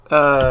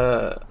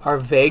our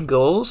vague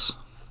goals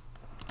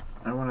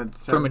I wanted to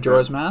for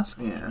Majora's Mask.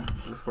 Yeah,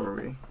 before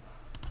we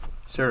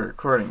start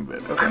recording,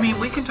 but okay. I mean,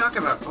 we can talk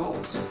about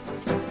goals.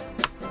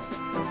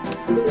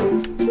 Do you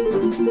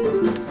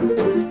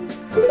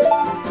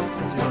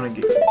want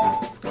to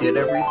get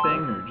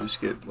everything, or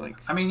just get like?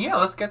 I mean, yeah,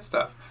 let's get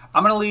stuff.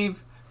 I'm gonna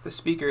leave the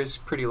speakers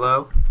pretty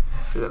low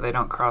so that they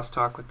don't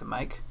crosstalk with the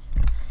mic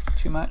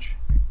too much.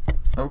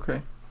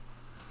 Okay.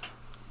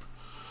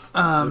 Is it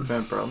a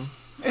bad problem?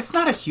 It's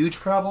not a huge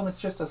problem. It's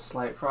just a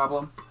slight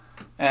problem,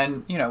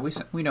 and you know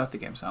we know what the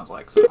game sounds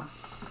like. So.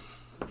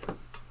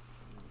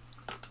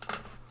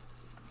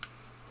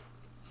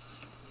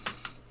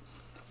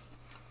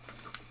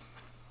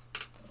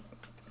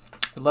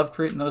 I love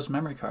creating those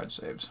memory card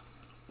saves.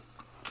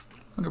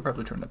 I could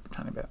probably turn it up a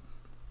tiny bit.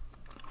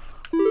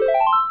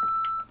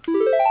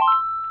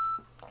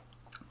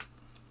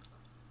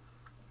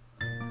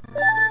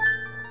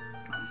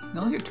 I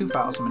only get 2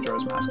 files in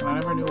Majora's Mask, and I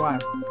never knew why. I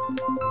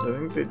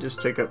think they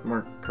just take up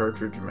more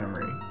cartridge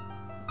memory.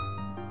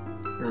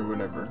 Or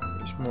whatever.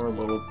 There's more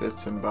little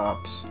bits and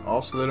bops.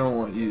 Also, they don't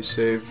want you to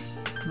save.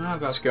 No,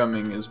 that's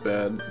Scumming is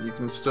bad. You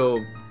can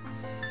still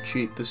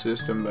cheat the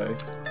system by...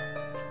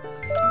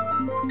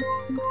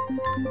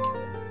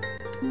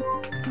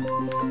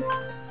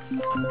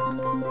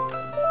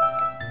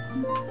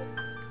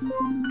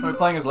 Are we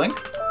playing as Link?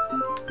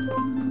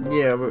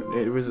 Yeah, but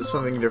it was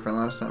something different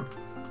last time.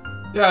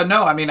 Yeah,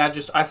 no, I mean, I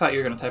thought you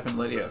were going to type in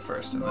Lydia at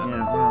first, and then...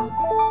 Yeah, well...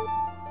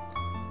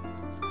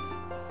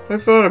 I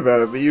thought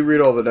about it, but you read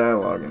all the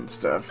dialogue and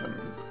stuff, and...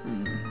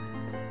 I'm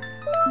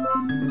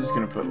just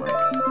gonna put, like...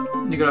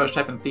 You could always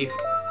type in Thief.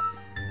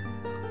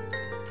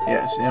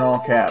 Yes, in all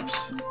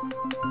caps.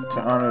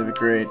 To honor the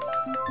great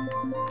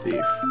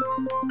thief.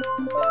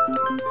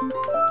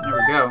 There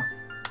we go.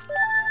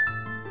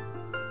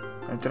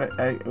 Did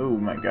I... Oh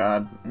my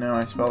god. No,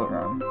 I spelled it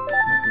wrong.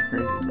 Like a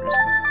crazy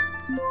person.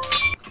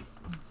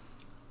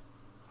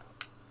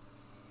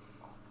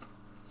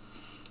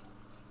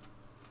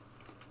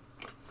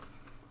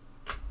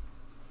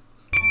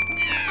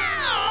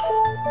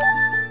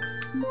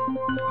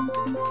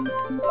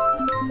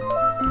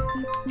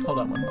 Hold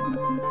on one moment.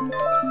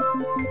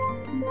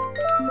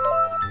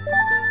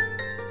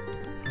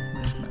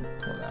 I'm just going to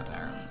pull that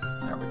there.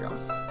 There we go.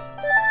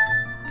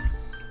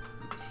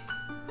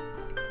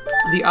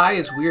 The eye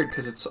is weird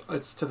because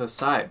it's to the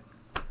side.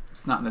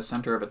 It's not in the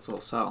center of its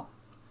little cell.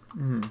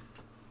 Mm.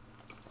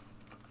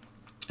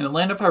 In the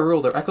land of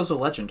Hyrule, there echoes a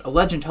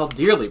legend held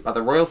dearly by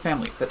the royal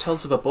family that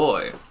tells of a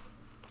boy.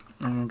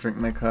 I'm gonna drink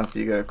my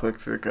coffee, you gotta click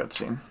through the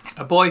cutscene.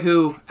 A boy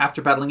who,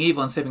 after battling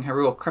evil and saving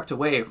Hyrule, crept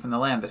away from the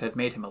land that had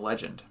made him a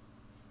legend.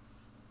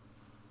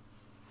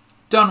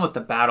 Done with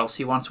the battles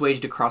he once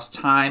waged across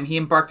time, he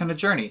embarked on a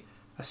journey,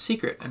 a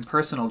secret and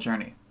personal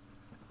journey.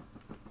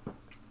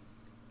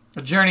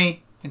 A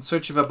journey in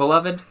search of a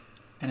beloved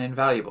and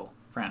invaluable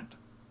friend.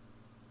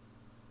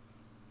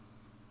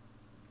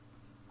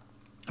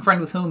 A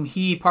friend with whom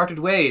he parted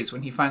ways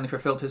when he finally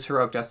fulfilled his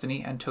heroic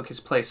destiny and took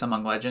his place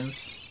among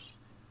legends.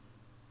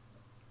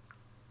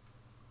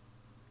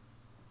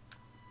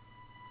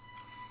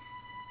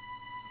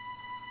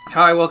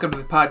 Hi, welcome to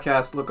the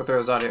podcast, Look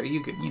Throws Audio.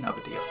 You know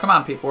the deal. Come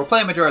on, people. We're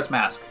playing Majora's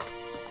Mask.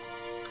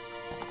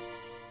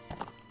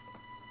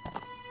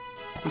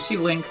 We see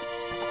Link.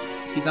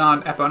 He's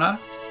on Epona.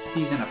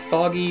 He's in a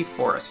foggy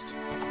forest.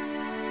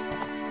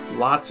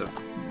 Lots of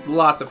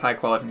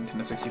high-quality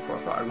Nintendo 64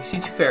 fog. We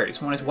see 2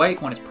 fairies. One is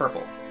white, one is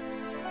purple.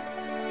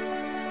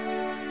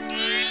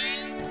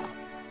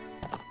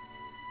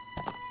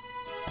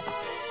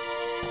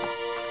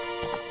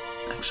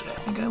 Actually, I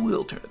think I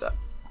will turn it up.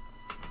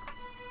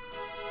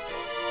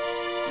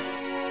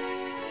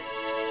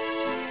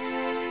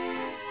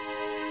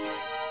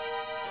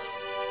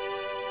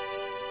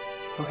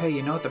 Oh, hey,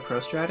 you know what the Pro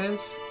Strat is?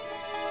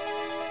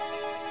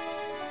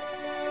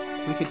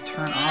 We could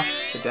turn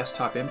off the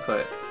desktop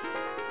input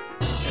and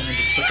then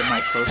just put the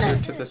mic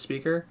closer to the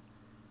speaker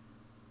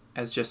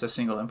as just a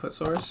single input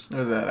source.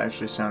 Would that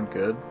actually sound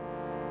good?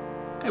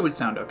 It would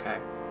sound okay.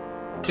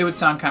 It would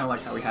sound kind of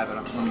like how we have it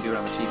when we do it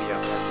on the TV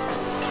up there.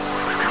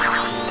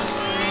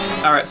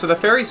 Alright, so the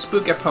fairies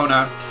spook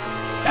Epona,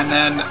 and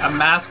then a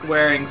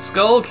mask-wearing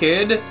Skull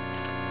Kid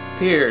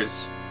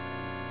appears.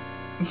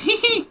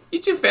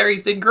 You 2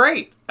 fairies did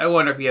great. I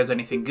wonder if he has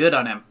anything good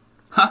on him.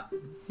 Huh?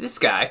 This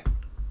guy?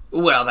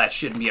 Well, that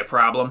shouldn't be a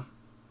problem.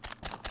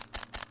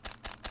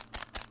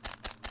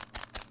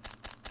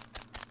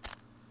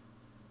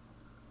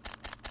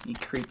 He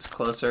creeps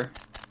closer.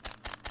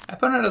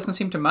 Epona doesn't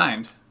seem to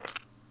mind.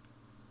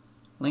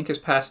 Link is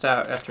passed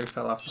out after he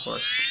fell off the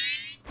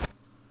horse.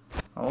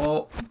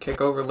 Oh,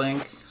 kick over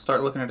Link.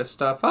 Start looking at his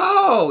stuff.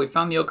 Oh, we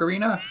found the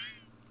ocarina.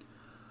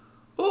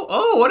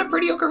 Oh, what a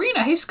pretty ocarina.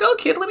 Hey, Skull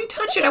Kid, let me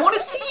touch it. I want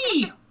to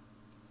see.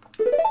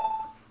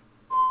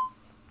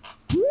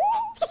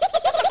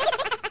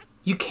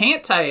 You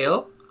can't,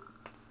 Tael.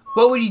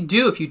 What would you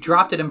do if you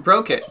dropped it and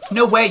broke it?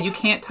 No way, you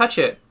can't touch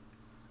it.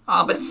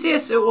 Aw, but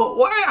sis,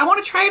 why? I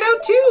want to try it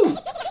out too.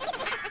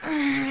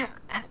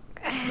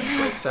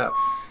 Link wakes up.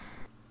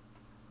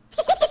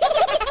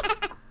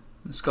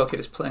 The Skull Kid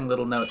is playing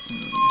little notes and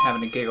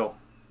having a giggle.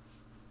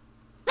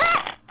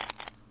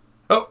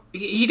 Oh,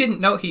 he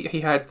didn't know.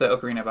 He hides the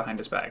ocarina behind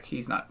his back.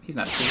 He's not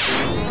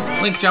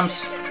cheating. Link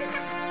jumps,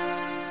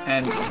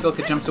 and Skull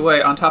Kid jumps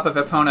away on top of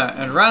Epona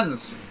and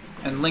runs.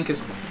 And Link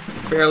is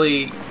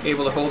barely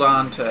able to hold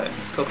on to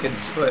Skull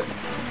Kid's foot,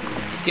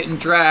 getting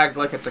dragged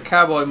like it's a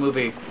cowboy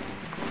movie.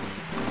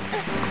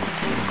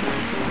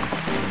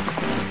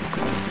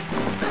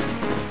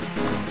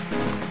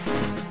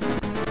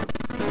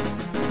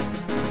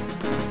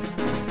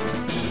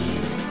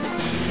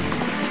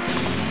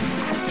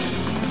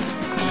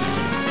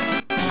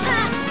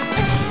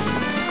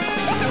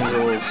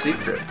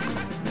 Secret.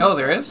 Oh,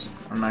 there is?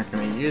 I'm not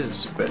going to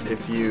use, but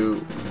if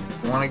you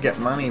want to get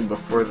money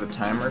before the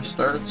timer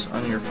starts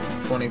on your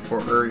 24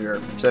 or your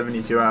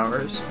 72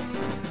 hours,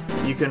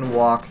 you can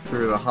walk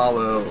through the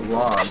hollow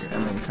log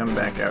and then come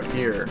back out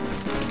here,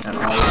 and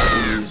all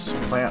of these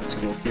plants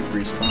will keep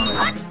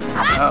respawning.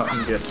 Oh.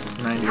 And get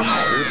 91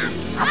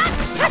 rupees.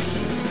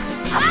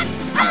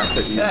 Not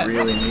that you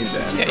really need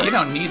that. Yeah, you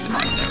don't need the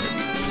 99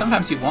 rupees.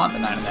 Sometimes you want the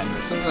 99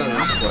 rupees.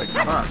 Sometimes it's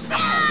like fun.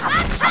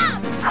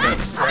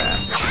 That's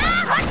grass.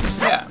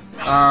 Yeah.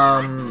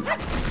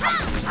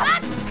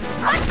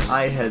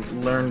 I had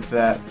learned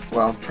that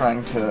while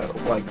trying to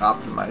like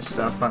optimize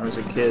stuff when I was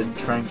a kid,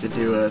 trying to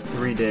do a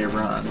 3-day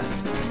run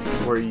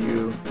where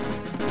you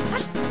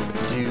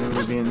do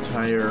the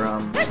entire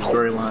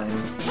storyline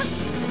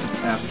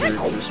after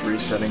just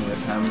resetting the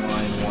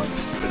timeline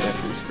once to the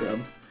Deku Scrub.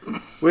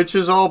 Which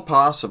is all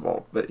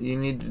possible, but you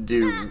need to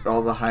do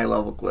all the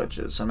high-level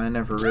glitches, and I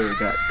never really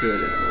got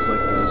good at like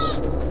those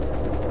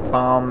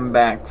bomb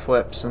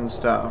backflips and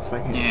stuff. I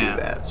can't do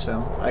that,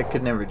 so I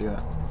could never do it.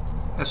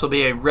 This will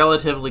be a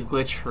relatively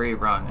glitch-free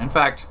run. In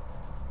fact,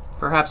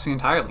 perhaps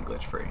entirely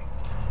glitch-free.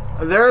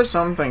 There are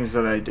some things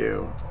that I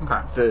do.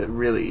 Okay. The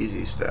really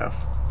easy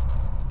stuff.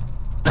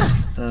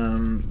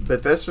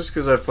 But that's just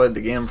because I've played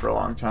the game for a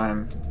long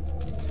time.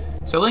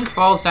 So Link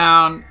falls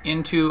down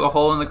into a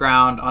hole in the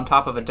ground on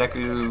top of a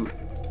Deku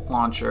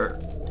launcher,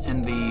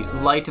 and the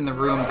light in the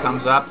room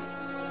comes up.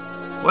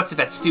 What's with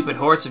that stupid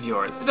horse of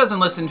yours? It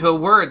doesn't listen to a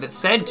word that's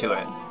said to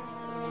it.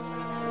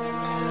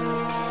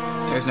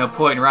 There's no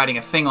point in riding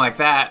a thing like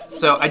that,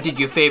 so I did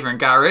you a favor and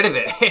got rid of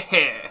it.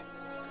 Heh.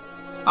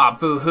 Aw,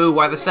 boo-hoo,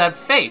 why the sad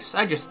face?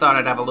 I just thought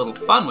I'd have a little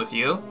fun with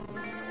you.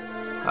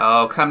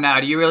 Oh, come now,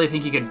 do you really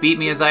think you can beat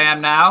me as I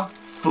am now?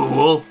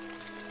 Fool!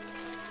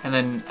 And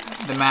then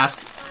the mask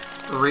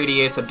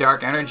radiates a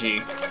dark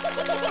energy.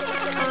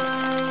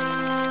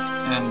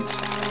 And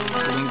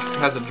Link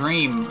has a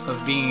dream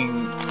of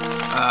being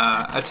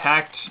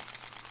attacked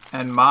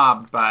and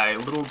mobbed by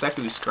little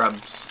Deku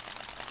Scrubs.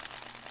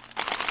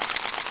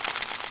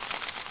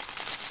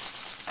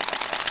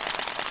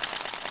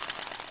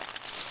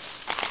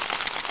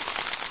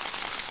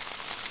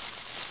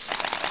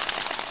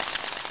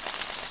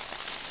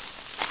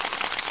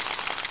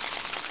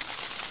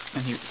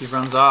 And he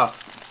runs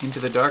off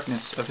into the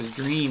darkness of his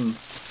dream.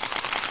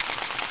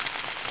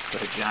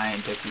 But a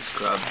giant Deku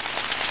Scrub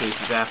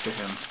chases after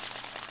him.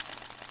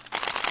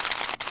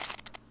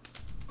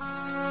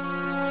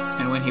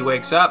 And when he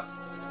wakes up,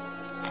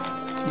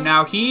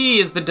 now he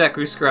is the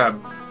Deku Scrub.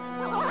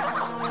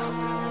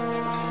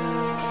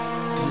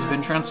 He's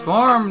been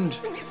transformed.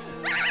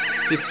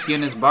 His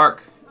skin is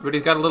bark, but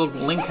he's got a little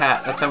Link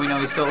hat. That's how we know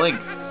he's still Link.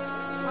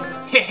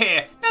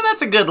 Heh, now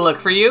that's a good look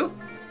for you.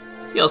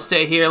 You'll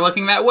stay here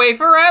looking that way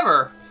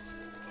forever.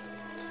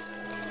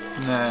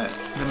 And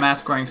the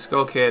mask-wearing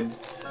Skull Kid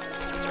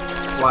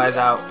flies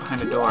out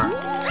behind a door.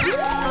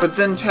 But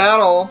then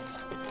Tattle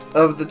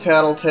of the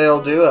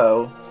Tattletale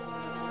duo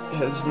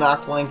has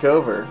knocked Link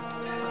over.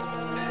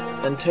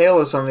 And Tail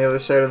is on the other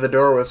side of the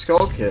door with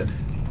Skull Kid.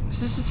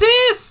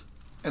 Sis!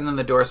 And then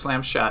the door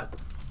slams shut.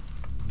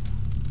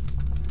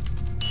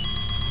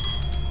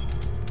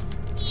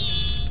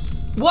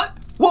 What?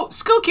 Whoa,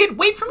 Skull Kid,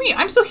 wait for me!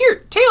 I'm still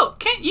here! Tail,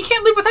 you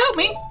can't leave without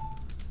me!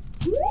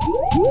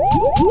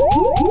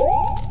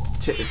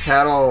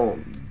 Tattle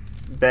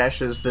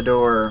bashes the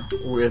door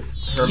with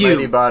her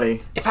mighty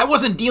body. If I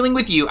wasn't dealing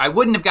with you, I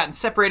wouldn't have gotten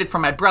separated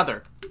from my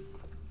brother.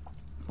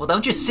 Well,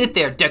 don't just sit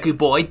there, Deku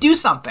boy. Do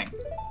something.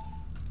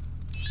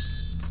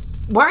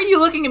 Why are you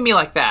looking at me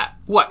like that?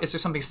 What, is there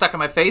something stuck on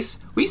my face?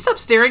 Will you stop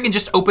staring and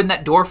just open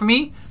that door for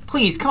me?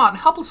 Please, come on,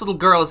 helpless little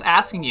girl is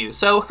asking you,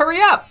 so hurry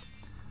up.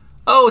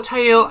 Oh,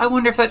 Tail, I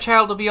wonder if that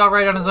child will be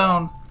alright on his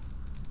own.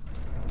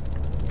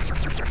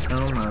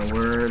 Oh my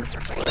word.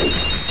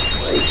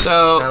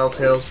 So,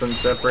 Tattletale's been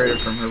separated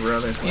from her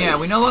brother. yeah,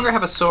 we no longer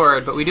have a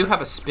sword, but we do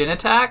have a spin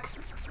attack,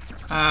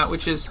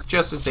 which is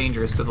just as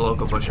dangerous to the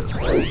local bushes.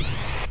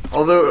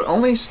 Although it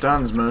only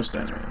stuns most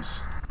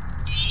enemies.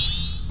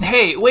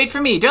 Hey, wait for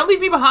me. Don't leave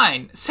me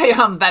behind. Say,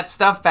 that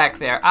stuff back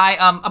there.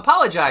 I,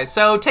 apologize,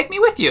 so take me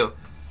with you.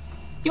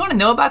 You want to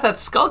know about that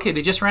Skull Kid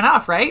who just ran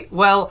off, right?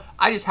 Well,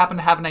 I just happen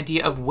to have an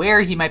idea of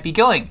where he might be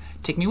going.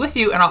 Take me with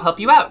you and I'll help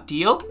you out.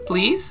 Deal,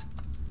 please?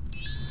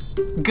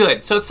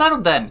 Good, so it's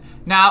settled then.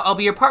 Now I'll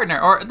be your partner,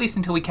 or at least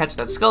until we catch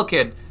that Skull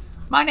Kid.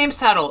 My name's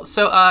Tattle,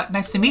 so,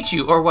 nice to meet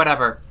you, or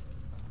whatever.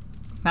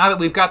 now that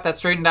we've got that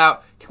straightened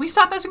out, can we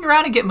stop messing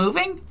around and get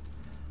moving?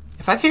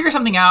 If I figure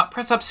something out,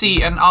 press up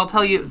C and I'll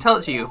tell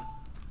it to you.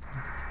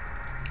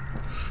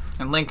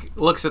 And Link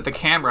looks at the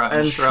camera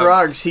and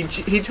shrugs. He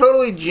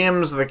totally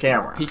gyms the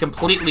camera. He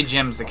completely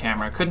gyms the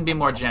camera. Couldn't be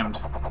more gymmed.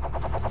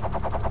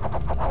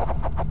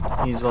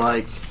 He's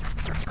like,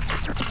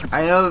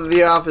 I know that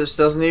the office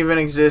doesn't even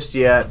exist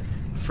yet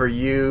for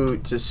you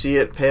to see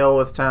it pale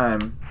with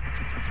time,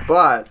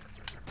 but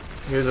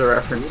here's a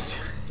reference.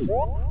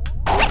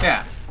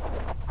 Yeah.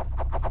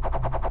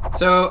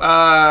 So,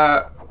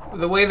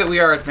 the way that we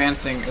are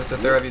advancing is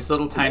that there are these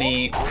little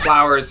tiny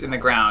flowers in the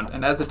ground,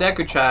 and as a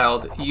Deku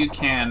child, you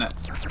can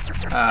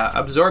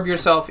absorb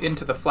yourself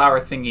into the flower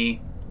thingy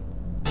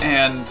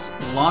and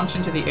launch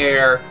into the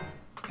air,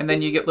 and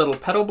then you get little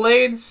petal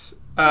blades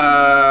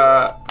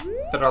that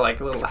are like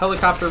little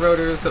helicopter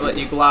rotors that let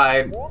you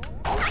glide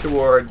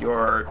toward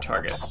your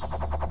target.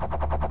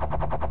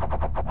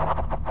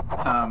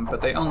 But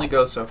they only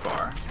go so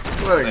far.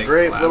 What a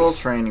great little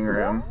training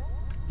room.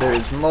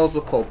 There's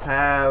multiple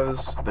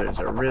paths, there's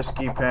a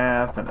risky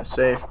path and a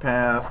safe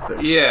path,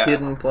 there's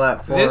hidden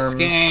platforms. This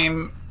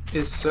game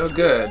is so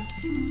good.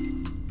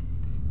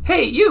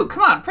 Hey, you,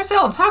 come on, press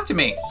L and talk to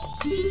me.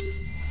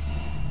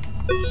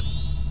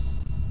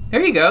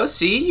 There you go,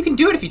 see? You can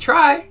do it if you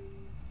try.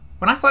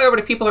 When I fly over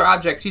to people or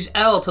objects, use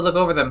L to look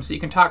over them so you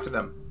can talk to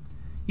them.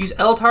 Use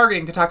L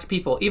targeting to talk to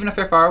people, even if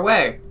they're far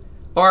away.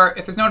 Or,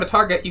 if there's no one to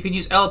target, you can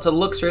use L to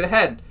look straight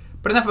ahead.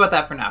 But enough about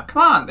that for now.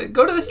 Come on,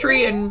 go to this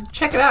tree and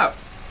check it out.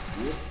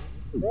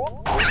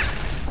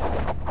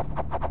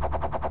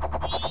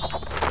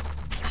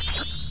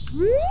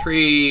 This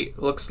tree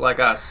looks like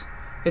us.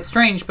 It's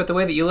strange, but the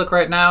way that you look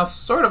right now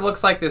sort of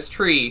looks like this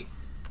tree.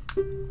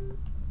 It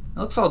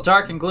looks all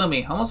dark and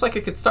gloomy, almost like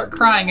it could start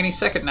crying any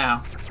second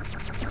now.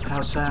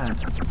 How sad.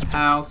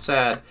 How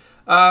sad.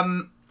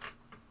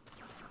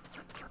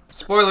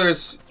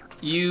 Spoilers,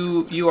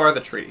 you are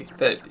the tree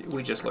that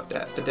we just looked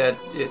at.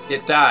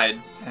 It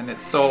died, and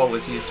its soul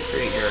was used to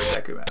create your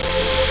Deku mask.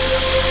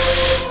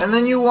 And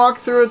then you walk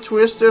through a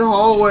twisted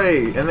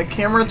hallway, and the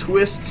camera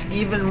twists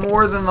even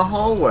more than the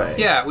hallway.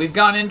 Yeah, we've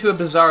gone into a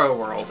Bizarro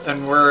world,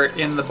 and we're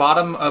in the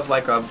bottom of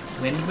like a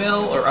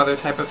windmill or other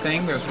type of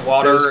thing. There's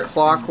water. There's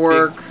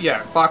clockwork.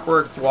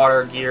 Clockwork,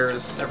 water,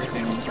 gears,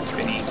 everything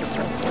spinny.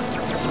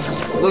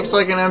 Looks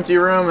like an empty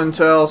room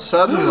until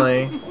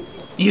suddenly...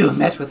 You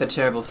met with a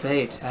terrible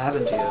fate,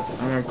 haven't you? I'm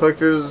gonna click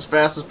through this as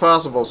fast as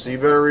possible, so you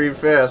better read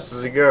fast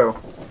as you go.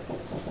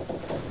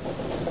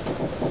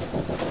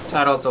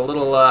 Title's a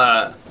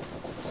little,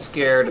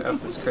 scared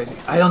of this crazy...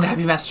 I own the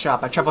Happy Mask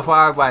shop. I travel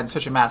far and wide in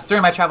search of masks.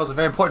 During my travels, a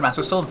very important mask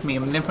was stolen from me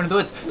in the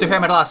woods to repair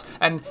my loss,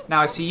 and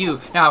now I see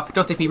you. Now,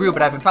 don't think me rude,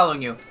 but I've been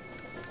following you.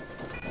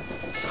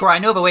 For I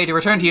know of a way to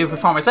return to you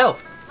for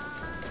myself.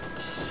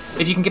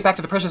 If you can get back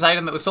to the precious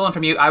item that was stolen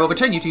from you, I will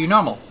return you to your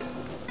normal.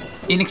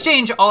 In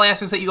exchange, all I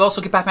ask is that you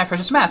also get back my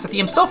precious mask that the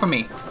imp stole from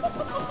me.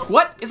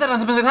 What? Is that an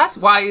unsupposed task?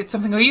 Why, it's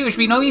something that should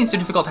be no means a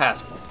difficult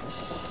task.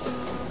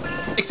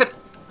 Except,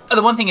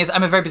 the one thing is,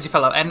 I'm a very busy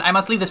fellow, and I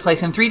must leave this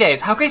place in 3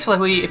 days. How graceful it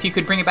would be if you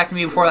could bring it back to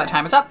me before that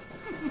time is up.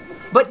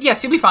 But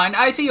yes, you'll be fine.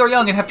 I see you're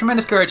young and have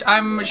tremendous courage.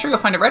 I'm sure you'll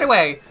find it right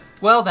away.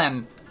 Well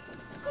then,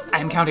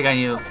 I'm counting on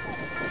you.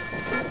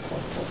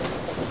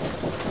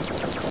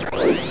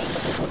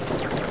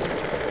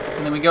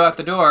 And then we go out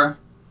the door.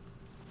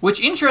 Which,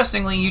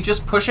 interestingly, you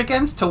just push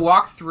against to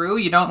walk through.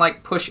 You don't,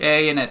 like, push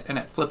A and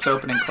it flips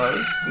open and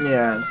closed.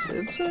 Yeah,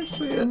 it's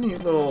actually a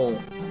neat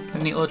little...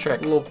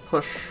 trick. A little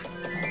push.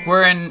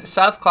 We're in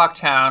South Clock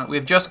Town.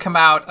 We've just come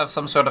out of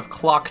some sort of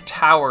clock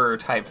tower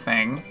type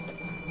thing.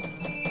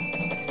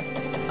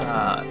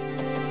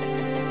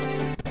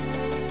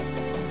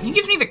 He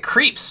gives me the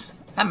creeps.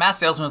 That mask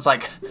salesman's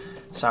like...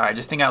 Sorry,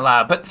 just think out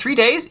loud. But 3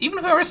 days? Even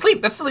if I were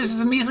asleep, that still leaves us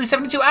a measly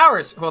 72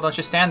 hours. Well, don't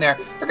just stand there.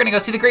 We're gonna go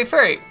see the Great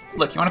Fairy.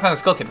 Look, you wanna find the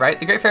Skull Kid, right?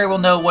 The Great Fairy will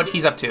know what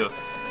he's up to.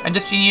 And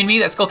just between you and me,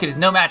 that Skull Kid is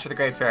no match for the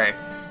Great Fairy.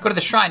 Go to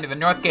the shrine to the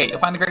North Gate. You'll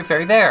find the Great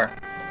Fairy there.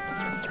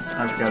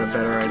 I've got a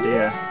better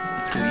idea.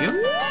 Do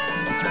you?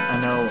 I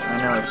know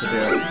what to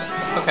do.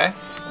 Okay.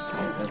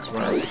 That's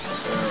right.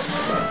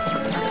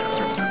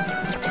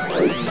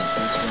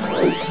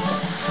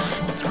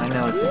 I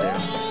know what to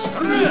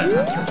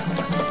do.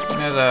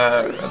 There's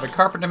the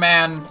Carpenter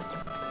Man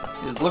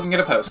is looking at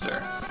a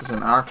poster. There's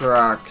an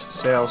Octorok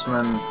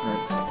salesman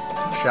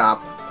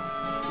shop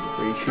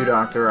where you shoot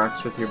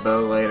Octoroks with your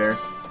bow later.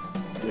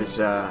 There's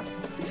a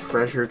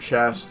treasure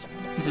chest.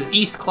 This is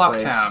East Clock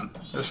Town.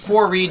 There's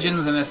 4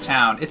 regions in this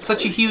town. It's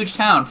such a huge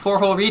town, 4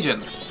 whole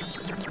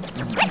regions.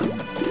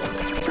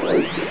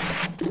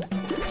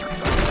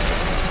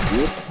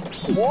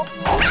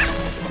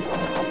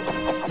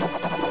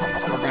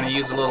 We're going to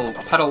use a little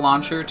pedal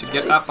launcher to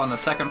get up on the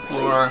 2nd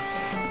floor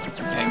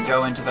and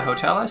go into the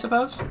hotel, I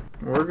suppose?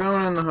 We're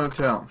going in the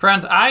hotel.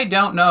 Friends, I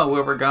don't know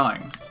where we're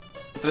going.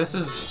 This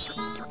is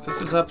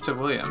up to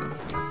William.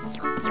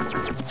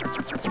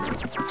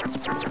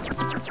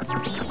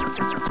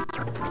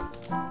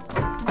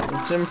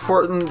 It's It's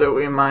important that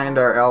we mind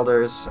our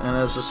elders, and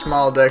as a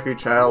small Deku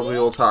child, we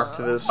will talk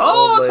to this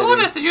Oh, old lady.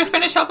 Tortoise, did you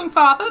finish helping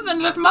Father?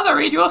 Then let Mother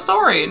read you a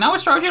story. Now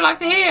which story would you like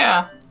to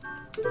hear?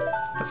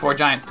 The Four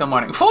Giants still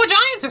mourning. 4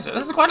 giants, is it?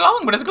 This is quite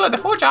long, but it's good. The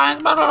 4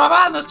 giants, blah, blah, blah,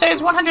 blah. And those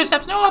days 100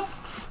 steps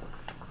north.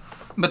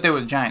 But there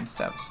was giant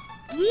steps.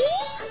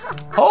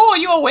 Oh, are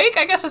you awake?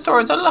 I guess the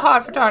story's a little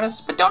hard for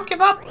Tortoise, but don't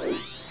give up.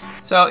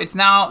 So it's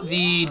now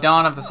the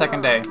dawn of the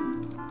second day.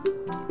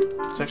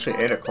 It's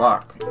actually 8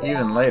 o'clock,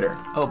 even later.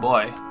 Oh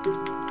boy.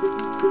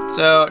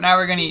 So now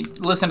we're gonna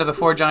listen to the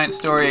 4 giants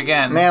story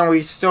again. Man,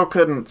 we still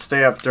couldn't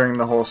stay up during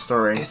the whole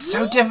story. It's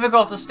so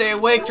difficult to stay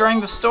awake during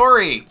the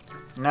story.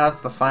 Now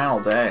it's the final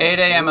day. 8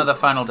 a.m. of the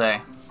final day.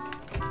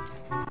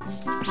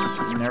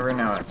 You never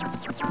know it.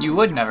 You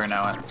would never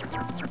know it.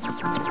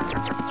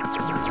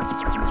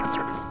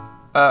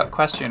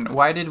 Question.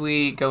 Why did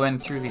we go in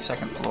through the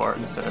second floor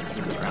instead of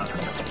through the ground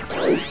floor?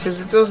 Because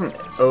it doesn't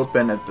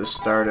open at the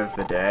start of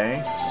the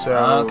day,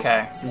 so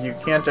Okay. you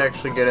can't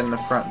actually get in the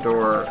front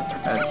door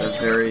at the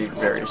very,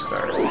 very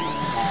start.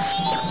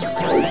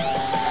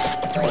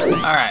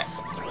 Alright.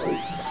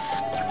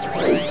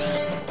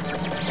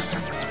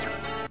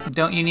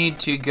 Don't you need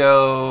to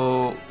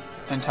go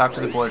and talk to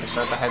the boy to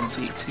start the hide and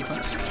seek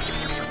sequence?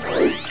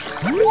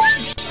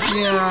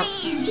 Yeah,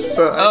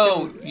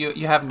 but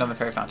You haven't done the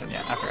fairy fountain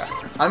yet. I forgot.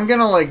 I'm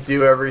gonna like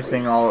do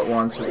everything all at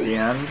once at the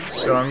end,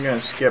 so I'm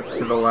gonna skip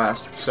to the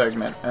last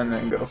segment and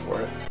then go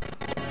for it.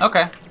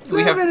 Okay. We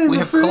Leave it in the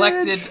have fridge.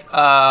 collected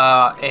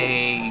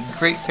a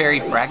Great Fairy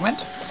fragment.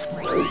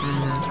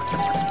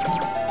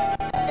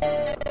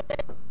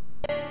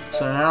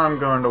 So now I'm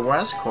going to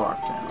West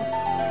Clocktown.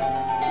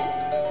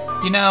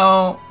 You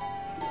know,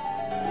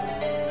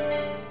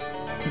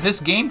 this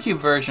GameCube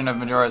version of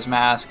Majora's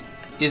Mask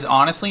is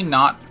honestly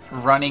not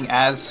running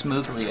as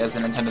smoothly as the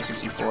Nintendo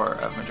 64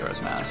 of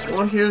Majora's Mask.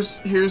 Well, here's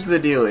the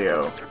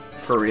dealio,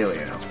 for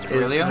realio,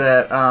 is Realio?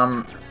 that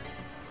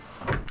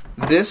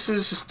this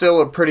is still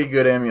a pretty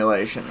good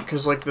emulation,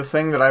 because like the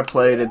thing that I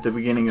played at the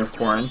beginning of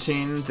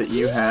quarantine that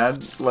you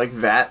had, like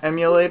that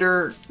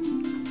emulator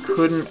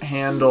couldn't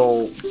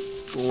handle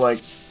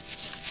like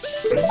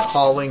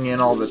calling in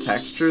all the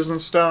textures and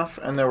stuff,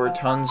 and there were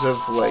tons of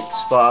like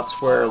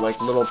spots where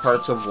like little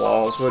parts of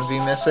walls would be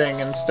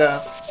missing and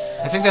stuff.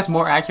 I think that's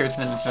more accurate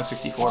than the Nintendo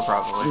 64,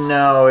 probably.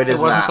 No, it is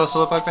It wasn't not. supposed to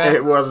look like that?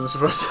 It wasn't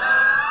supposed to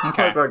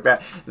Okay. look like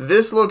that.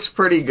 This looks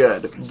pretty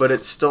good, but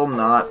it's still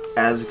not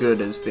as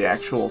good as the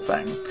actual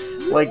thing.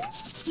 Like,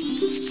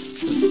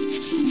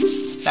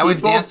 Now we've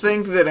people danced.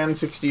 think that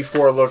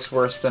N64 looks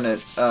worse than it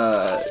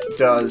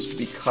does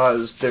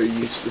because they're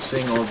used to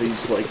seeing all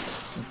these, like,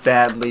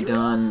 badly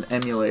done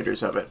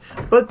emulators of it.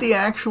 But the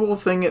actual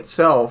thing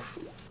itself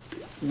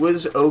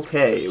was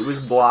okay. It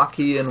was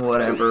blocky and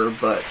whatever,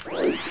 but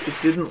it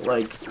didn't,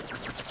 like,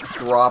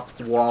 drop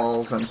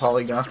walls and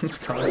polygons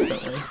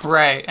constantly.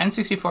 Right,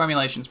 N64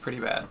 emulation's pretty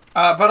bad.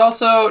 But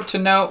also, to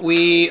note,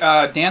 we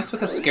danced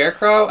with a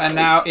scarecrow, and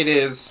now it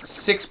is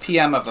 6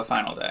 p.m. of the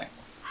final day.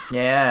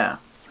 Yeah.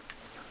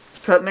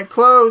 Cutting it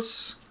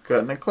close.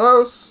 Cutting it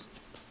close.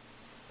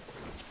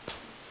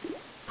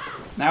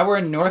 Now we're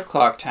in North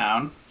Clock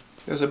Town.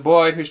 There's a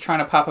boy who's trying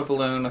to pop a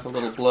balloon with a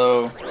little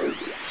blow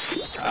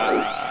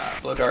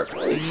dart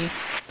thingy.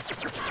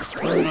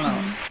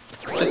 No.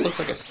 It just looks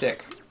like a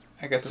stick.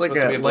 I guess it's It's like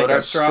supposed to be a a blow like dart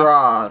a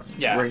straw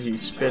Yeah. where he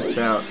spits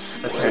out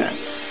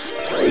attacks.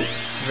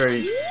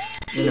 Very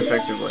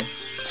ineffectively.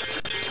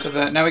 So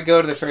now we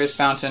go to the fairy's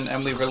fountain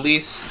and we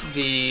release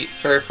the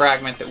fairy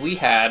fragment that we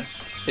had.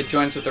 It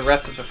joins with the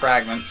rest of the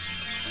fragments.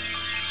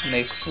 And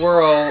they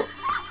swirl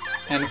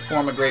and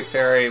form a great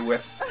fairy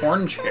with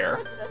orange hair.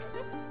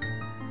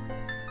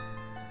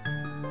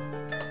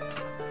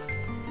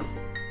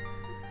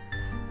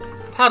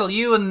 Paddle,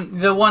 you and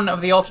the one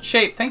of the altered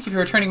shape, thank you for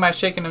returning my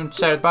shaken and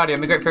shattered body.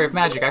 I'm the Great Fairy of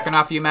Magic. I can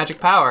offer you magic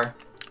power.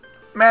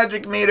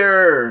 Magic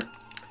meter!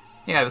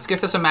 Yeah, this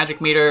gives us a magic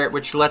meter,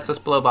 which lets us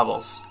blow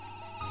bubbles.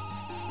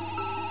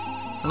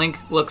 Link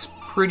looks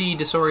pretty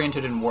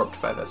disoriented and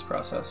warped by this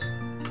process.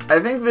 I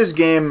think this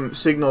game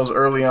signals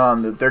early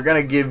on that they're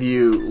gonna give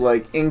you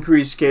like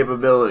increased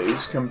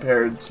capabilities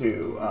compared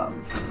to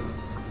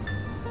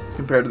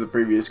the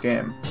previous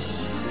game.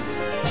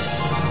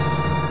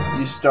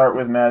 You start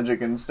with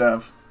magic and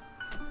stuff.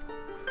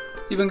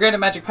 You've been granted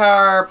magic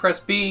power, press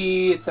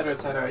B, etc.,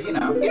 etc. You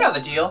know the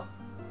deal.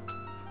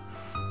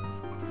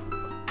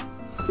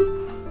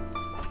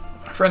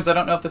 Friends, I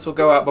don't know if this will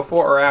go out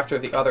before or after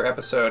the other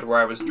episode where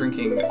I was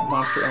drinking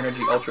Monster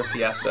Energy Ultra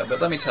Fiesta, but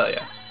let me tell you,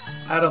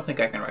 I don't think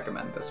I can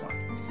recommend this one.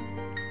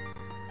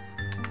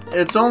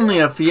 It's only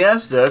a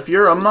fiesta if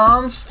you're a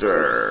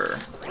monster.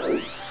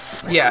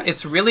 Yeah,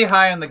 it's really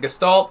high on the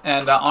Gestalt,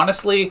 and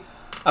honestly,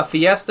 a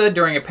Fiesta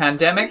during a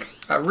pandemic,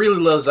 a really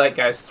low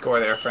zeitgeist score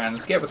there,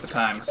 friends. Get with the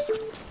times.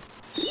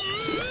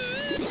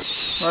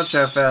 Watch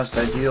how fast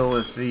I deal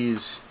with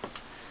these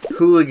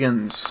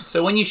hooligans.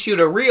 So when you shoot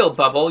a real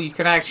bubble, you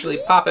can actually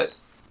pop it.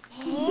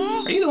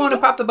 Are you the one who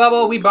popped the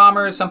bubble? We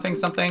bombers, something,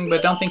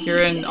 but don't think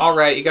you're in.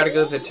 Alright, you gotta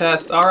go to the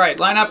test. Alright,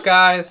 line up,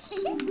 guys.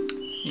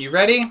 You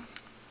ready?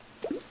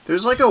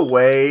 There's like a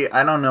way,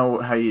 I don't know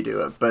how you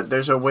do it, but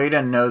there's a way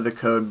to know the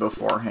code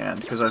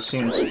beforehand, because I've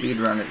seen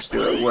speedrunners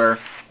do it, where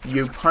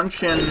you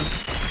punch in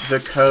the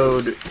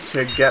code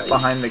to get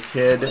behind the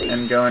kid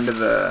and go into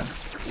the,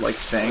 like,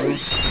 thing,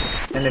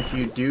 and if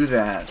you do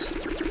that,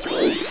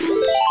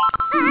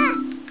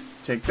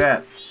 take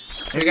that.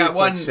 We got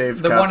one, like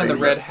the one in the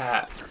red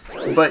hat.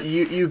 But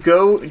you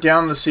go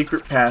down the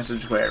secret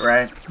passageway,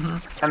 right?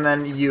 Mm-hmm. And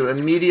then you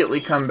immediately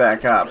come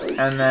back up,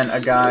 and then a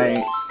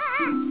guy,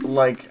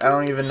 like, I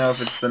don't even know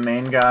if it's the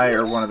main guy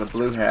or one of the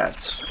blue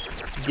hats,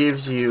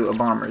 gives you a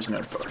bomber's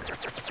notebook.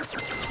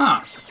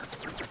 Huh.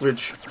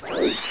 Which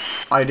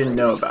I didn't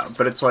know about,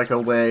 but it's like a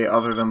way,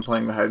 other than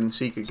playing the hide and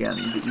seek again,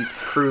 that you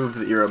prove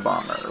that you're a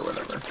bomber or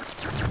whatever.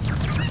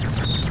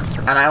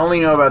 And I only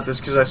know about this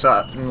because I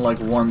saw it in, like,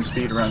 one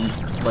speedrun,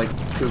 like,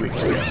 2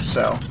 weeks ago,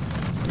 so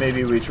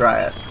maybe we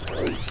try it.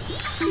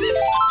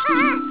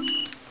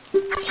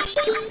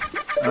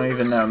 I don't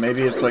even know.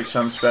 Maybe it's like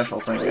some special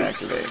thing to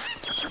activate.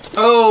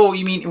 Oh,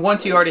 you mean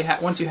once you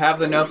have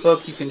the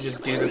notebook, you can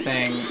just do the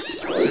thing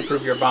to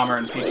prove you're a bomber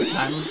in future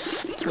time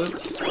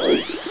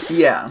loops?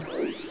 Yeah.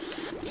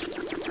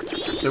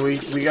 So we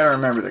gotta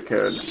remember the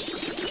code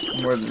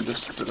more than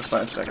just for the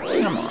 5 seconds.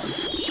 Come on.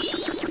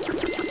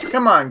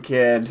 Come on,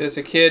 kid. There's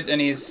a kid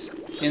and he's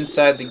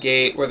inside the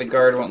gate where the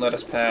guard won't let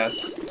us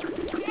pass.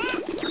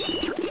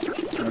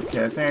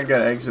 Okay, I think I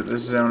gotta exit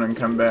this zone and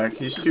come back.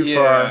 He's too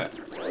far.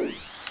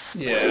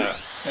 Yeah,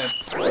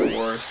 that's the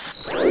worst.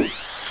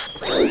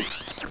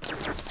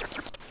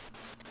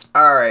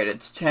 Alright,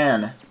 it's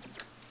 10.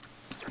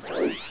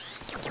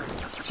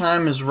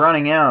 Time is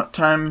running out.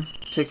 Time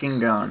ticking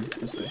gone,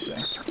 as they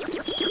say.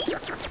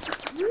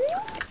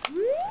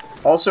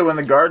 Also, when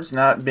the guard's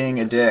not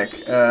being a dick,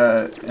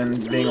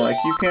 and being like,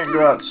 you can't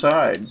go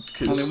outside,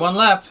 Only because one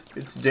left.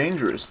 it's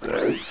dangerous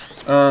there,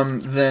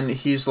 then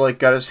he's, like,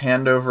 got his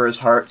hand over his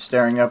heart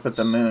staring up at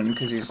the moon,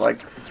 because he's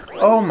like,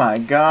 oh my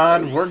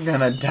god, we're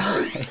gonna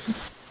die.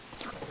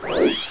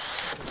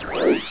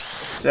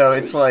 So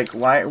it's like,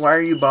 why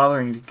are you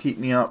bothering to keep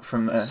me up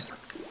from the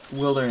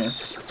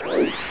wilderness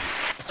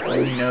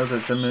when you know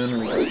that the moon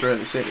will destroy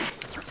the city?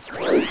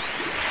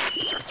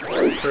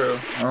 True.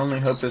 Our only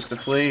hope is to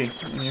flee,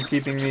 and you're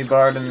keeping me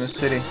barred in this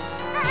city.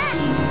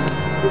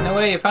 No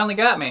way, you finally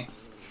got me.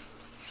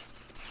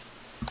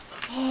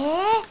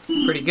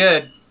 Pretty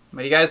good. What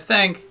do you guys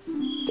think?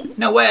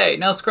 No way,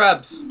 no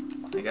scrubs.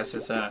 I guess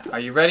it's, are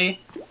you ready?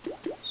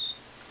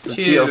 It's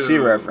a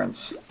TLC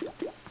reference.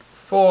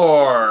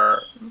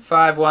 4,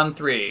 5, 1,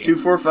 3. 2,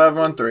 4, 5,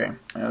 1, 3.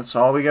 That's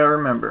all we gotta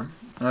remember.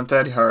 Not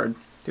that hard.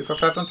 2, 4,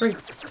 5, 1, 3.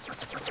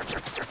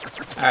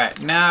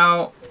 Alright,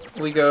 now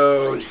we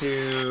go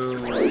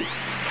to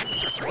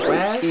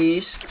west?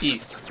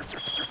 East.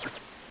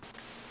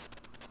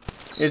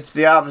 It's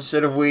the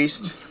opposite of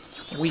West.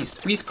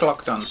 West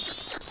Clockton.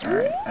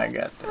 Alright, I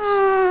got this.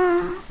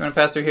 If you want to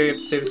pass through here, you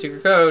have to say the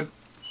secret code.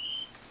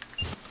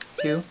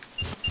 2,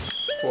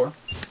 4,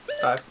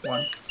 5,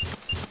 1,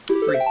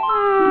 3.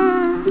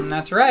 And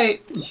that's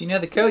right. If you know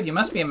the code, you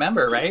must be a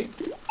member, right?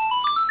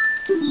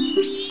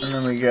 And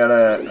then we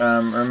gotta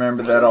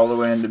remember that all the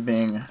way into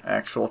being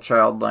actual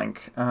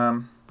childlike.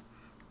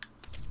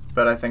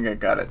 But I think I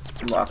got it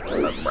locked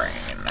in the brain.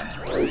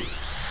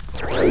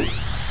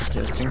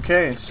 Just in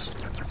case.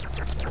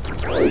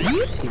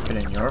 Keep it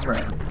in your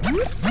brain.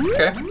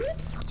 Okay.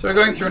 So we're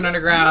going through an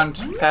underground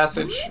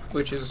passage,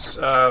 which is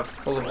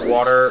full of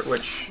water,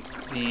 which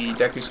the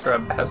Deku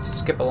Scrub has to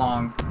skip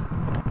along.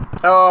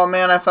 Oh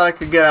man, I thought I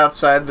could get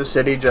outside the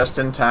city just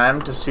in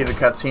time to see the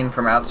cutscene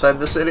from outside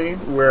the city,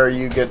 where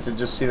you get to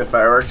just see the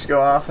fireworks go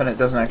off and it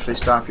doesn't actually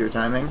stop your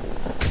timing.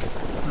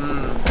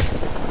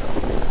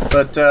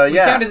 But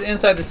yeah. Count is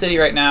inside the city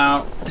right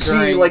now.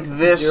 See, like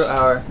this, 0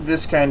 hour.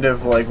 this kind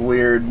of like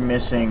weird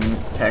missing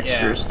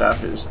texture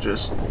stuff is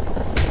just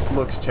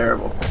looks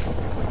terrible.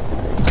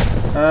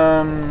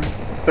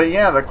 But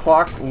yeah, the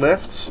clock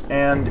lifts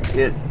and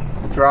it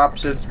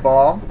drops its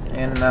ball,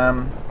 and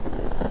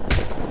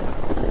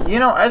you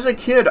know, as a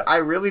kid, I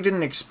really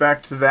didn't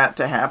expect that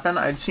to happen.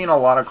 I'd seen a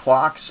lot of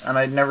clocks, and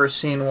I'd never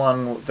seen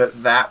one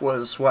that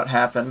was what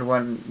happened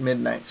when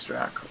midnight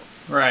struck.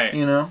 Right.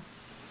 You know?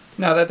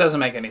 No, that doesn't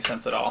make any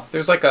sense at all.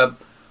 There's like a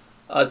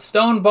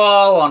stone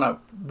ball on a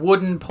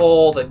wooden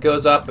pole that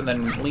goes up and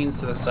then leans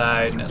to the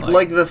side. And it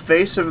like the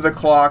face of the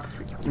clock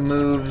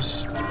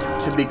moves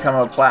to become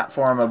a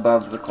platform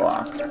above the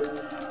clock.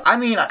 I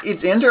mean,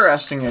 it's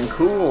interesting and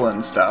cool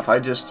and stuff. I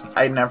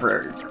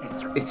never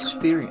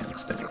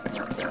experienced anything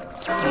like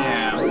that.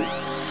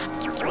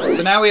 Yeah.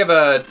 So now we have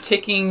a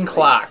ticking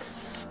clock.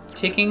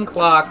 Ticking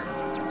clock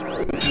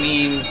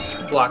means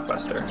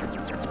Blockbuster.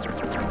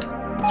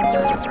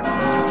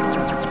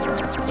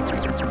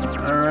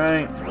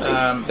 Alright.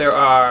 There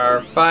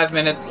are 5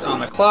 minutes on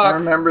the clock.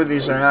 Remember,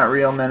 these are not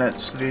real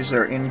minutes. These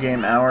are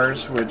in-game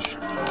hours, which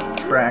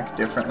track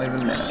differently than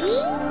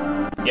minutes.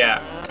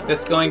 Yeah.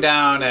 It's going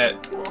down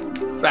at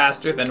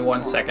faster than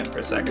 1 second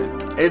per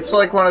second. It's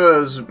like one of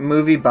those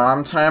movie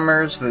bomb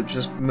timers that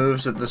just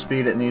moves at the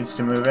speed it needs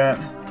to move at.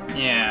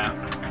 Yeah.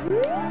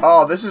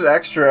 Oh, this is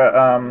extra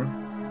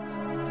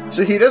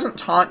So he doesn't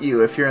taunt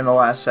you if you're in the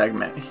last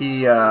segment.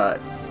 He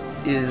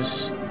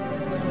is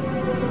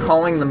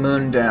calling the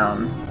moon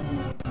down.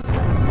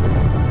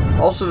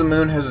 Also, the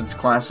moon has its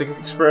classic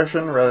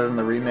expression rather than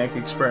the remake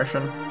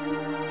expression.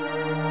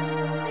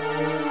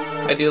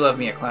 I do love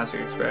me a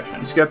classic expression.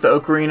 He's got the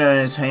ocarina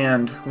in his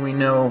hand. We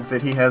know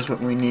that he has what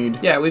we need.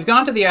 Yeah, we've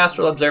gone to the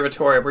Astral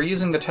Observatory. We're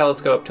using the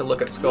telescope to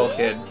look at Skull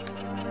Kid.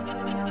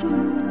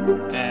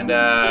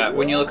 And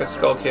when you look at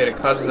Skull Kid, it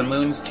causes a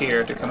moon's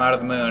tear to come out of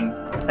the moon.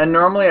 And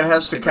normally it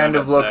has to The kind ground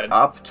of look outside.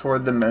 up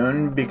toward the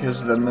moon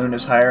because the moon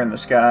is higher in the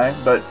sky.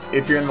 But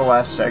if you're in the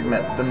last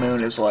segment, the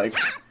moon is like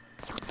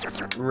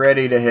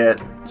ready to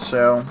hit.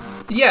 So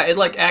Yeah, it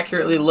like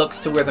accurately looks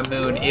to where the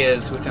moon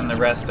is within the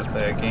rest of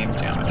the game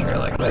geometry.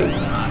 Like that is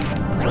not,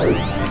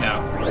 it's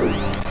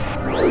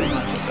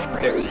not just a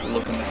fixed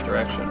look in this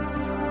direction.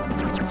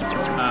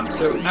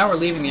 So now we're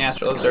leaving the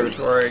Astral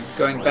Observatory,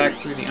 going back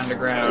through the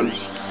underground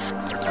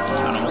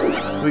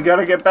tunnel. we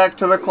gotta get back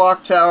to the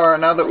clock tower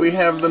now that we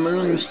have the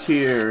moon's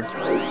tear.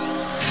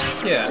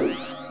 Yeah.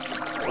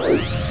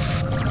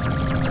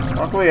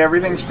 Luckily,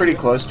 everything's pretty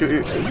close to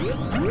it.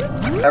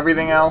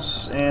 Everything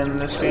else in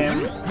this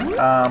game.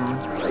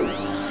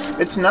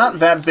 It's not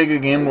that big a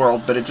game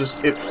world, but it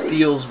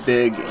feels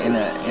big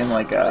in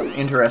like a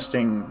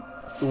interesting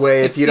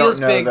way. If you don't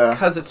know big the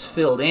because it's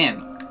filled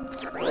in.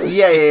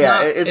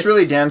 yeah. It's It's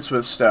really dense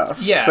with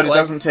stuff. Yeah, but it like-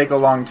 doesn't take a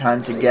long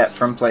time to get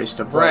from place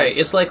to place. Right,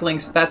 it's like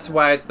Link's. That's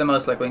why it's the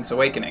most like Link's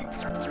Awakening.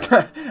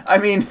 I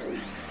mean,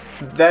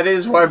 that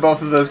is why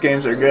both of those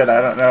games are good.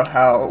 I don't know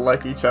how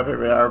like each other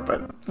they are,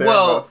 but they're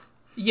both.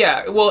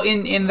 Yeah, well,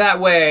 in that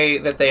way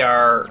that they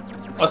are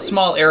a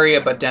small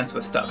area but dense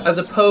with stuff, as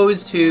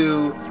opposed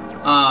to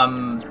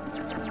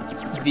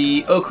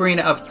the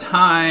Ocarina of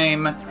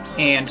Time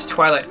and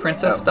Twilight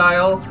Princess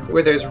style,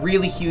 where there's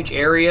really huge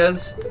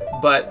areas,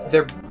 but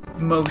they're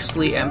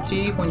mostly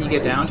empty when you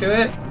get down to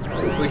it,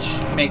 which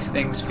makes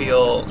things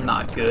feel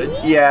not good.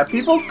 Yeah,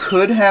 people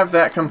could have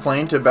that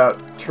complaint about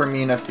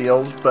Termina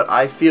Field, but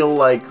I feel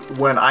like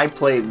when I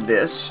played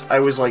this, I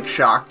was like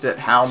shocked at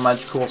how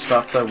much cool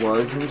stuff there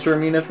was in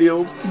Termina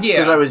Field. Yeah.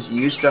 Because I was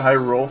used to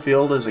Hyrule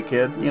Field as a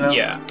kid, you know?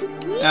 Yeah.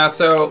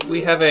 So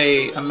we have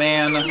a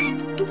man,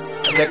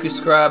 Deku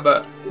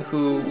Scrub,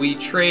 who we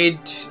trade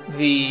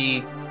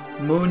the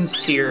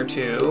Moon's Tear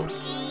to.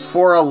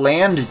 For a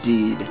land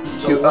deed.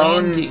 To A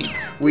land own. deed.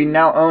 We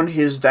now own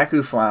his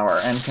Deku Flower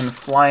and can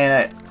fly in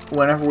it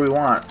whenever we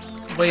want.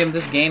 William,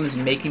 this game is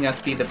making us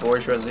be the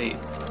bourgeoisie.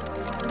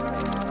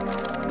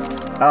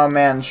 Oh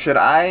man, should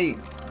I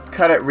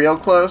cut it real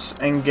close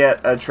and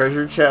get a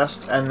treasure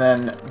chest and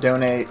then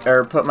donate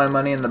or put my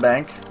money in the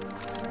bank?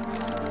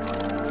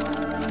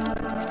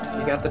 If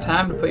you got the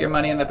time to put your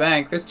money in the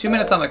bank, there's 2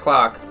 minutes on the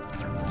clock.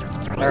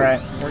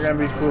 Alright, we're gonna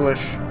be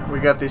foolish. We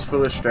got these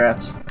foolish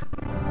strats.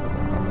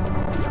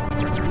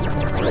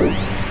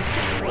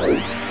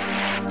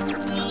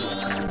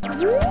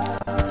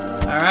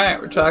 Alright,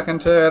 we're talking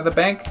to the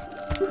bank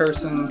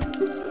person.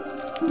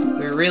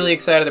 They're really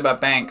excited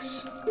about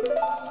banks.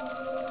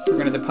 We're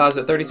gonna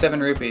deposit 37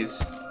 rupees.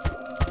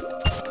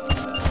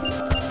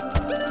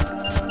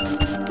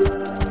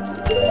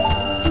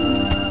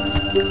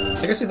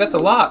 Seriously, that's a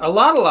lot. A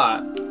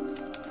lot.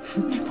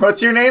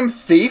 What's your name?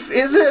 Thief,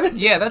 is it?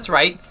 Yeah, that's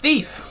right.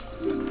 Thief.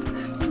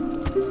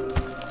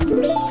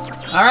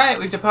 Alright,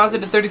 we've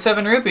deposited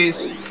 37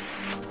 rupees.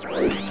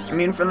 I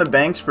mean, from the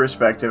bank's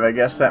perspective, I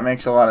guess that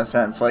makes a lot of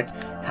sense. Like,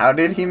 how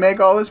did he make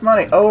all this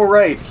money? Oh,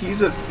 right,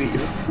 he's a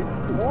thief.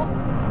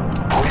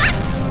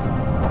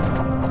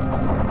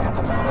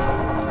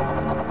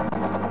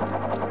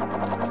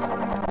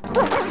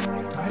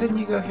 Why didn't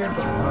you go here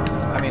before?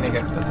 I mean, I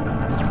guess it doesn't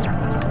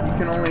matter. You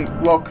can only...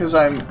 Well, because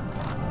I'm...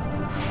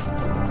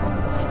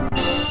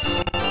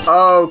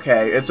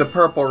 Okay, it's a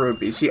purple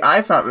rupee. See,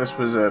 I thought this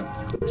was a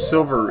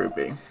silver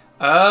rupee.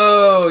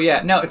 Oh,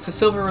 yeah. No, it's the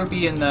silver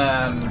rupee in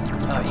the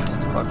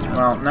East Clock Tower.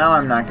 Well, now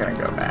I'm not going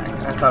to go back.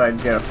 I thought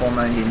I'd get a full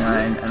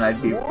 99, and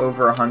I'd be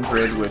over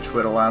 100, which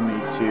would allow me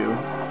to...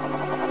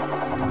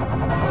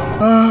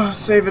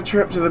 save a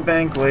trip to the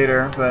bank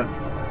later, but...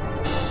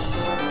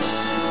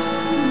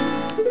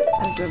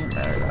 It doesn't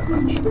matter that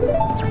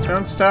much.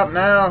 Don't stop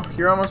now.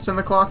 You're almost in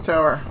the clock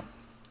tower.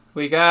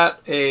 We got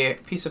a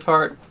piece of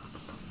heart.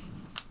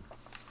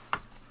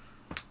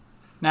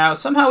 Now,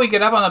 somehow we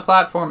get up on the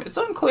platform. It's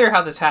unclear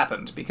how this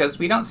happened, because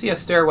we don't see a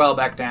stairwell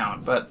back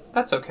down, but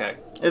that's okay.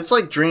 It's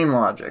like dream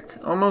logic.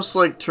 Almost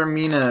like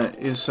Termina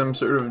is some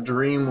sort of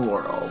dream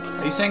world.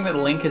 Are you saying that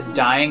Link is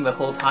dying the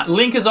whole time?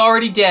 Link is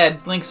already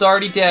dead. Link's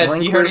already dead.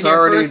 Link you heard was it here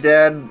already first?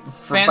 dead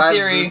Fan by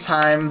theory. the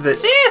time that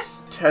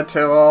Sis!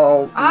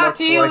 Tetal looked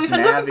Teal, like we've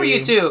been looking for you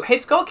Navi. two. Hey,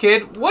 Skull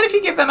Kid, what if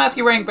you give that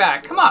Masky Ring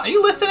back? Come on, are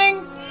you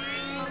listening?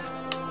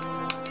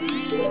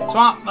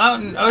 Swamp,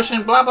 mountain,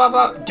 ocean, blah, blah,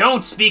 blah.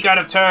 Don't speak out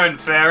of turn,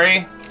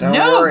 fairy. Don't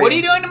no, worry. what are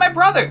you doing to my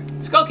brother?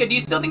 Skull Kid, do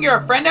you still think you're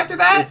a friend after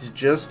that? It's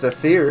just a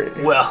theory.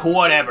 Well,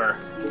 whatever.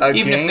 A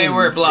Even if they game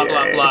were blah,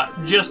 blah, theory. blah,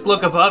 just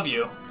look above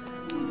you.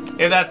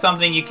 If that's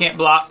something you can't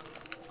block.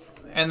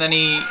 And then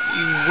he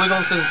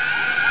wiggles his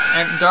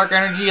dark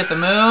energy at the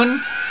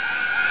moon.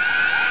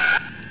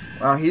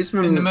 Well, he's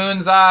In the been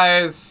moon's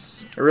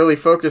eyes. really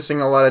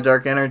focusing a lot of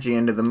dark energy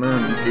into the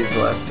moon these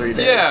last 3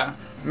 days. Yeah.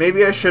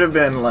 Maybe I should have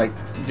been, like,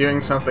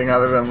 doing something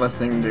other than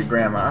listening to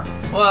Grandma.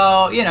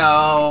 Well, you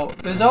know,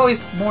 there's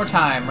always more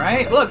time,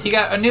 right? Look, you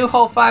got a new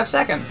whole 5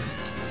 seconds.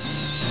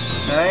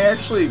 And I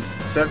actually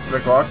set the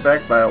clock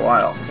back by a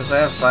while, because I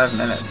have 5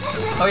 minutes.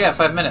 Oh yeah,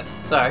 5 minutes.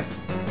 Sorry.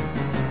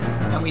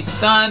 And we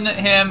stun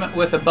him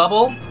with a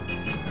bubble,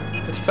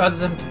 which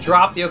causes him to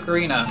drop the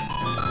ocarina.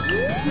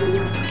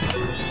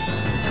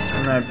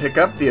 And I pick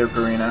up the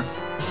ocarina.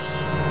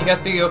 You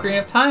got the Ocarina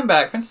of Time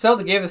back. Princess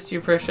Zelda gave this to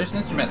your precious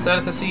instrument. Set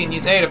it to C and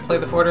use A to play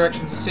the 4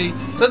 directions of C.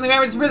 Suddenly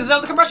memories of Princess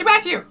Zelda come rushing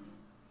back to you!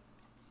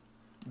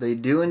 They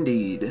do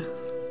indeed.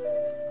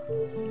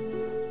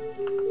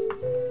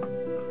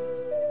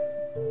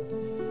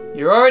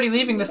 You're already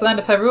leaving this land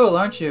of Hyrule,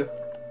 aren't you?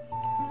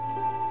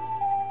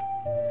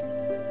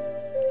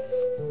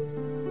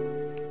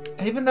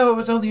 Even though it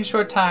was only a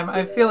short time,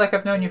 I feel like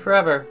I've known you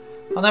forever.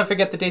 I'll never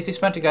forget the days we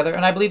spent together,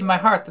 and I believe in my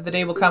heart that the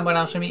day will come when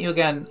I shall meet you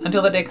again.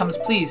 Until that day comes,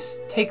 please,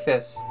 take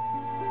this.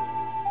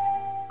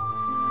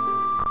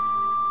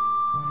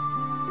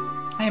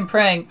 I am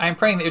praying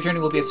that your journey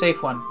will be a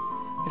safe one.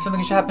 If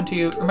something should happen to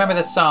you, remember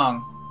this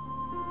song.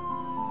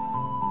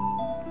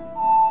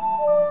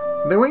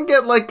 Then we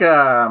get like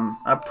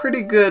a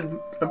pretty good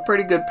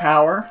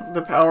power,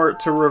 the power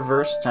to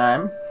reverse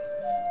time.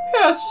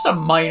 Yeah, it's just a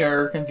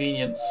minor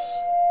convenience.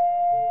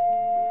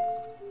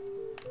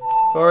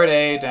 Forward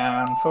A,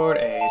 down, forward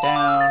A,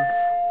 down.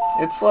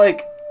 It's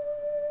like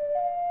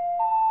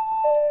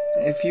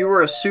if you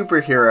were a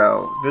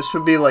superhero, this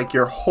would be like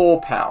your whole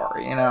power,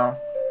 you know?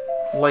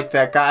 Like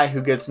that guy who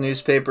gets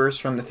newspapers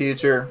from the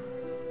future,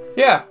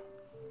 Yeah.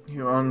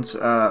 who owns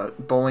a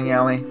bowling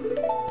alley.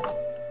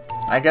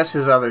 I guess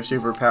his other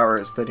superpower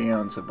is that he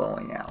owns a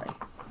bowling alley.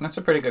 That's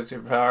a pretty good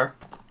superpower.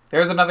 There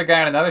was another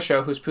guy in another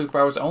show whose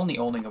superpower was only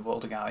owning a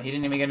bowling alley. He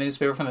didn't even get a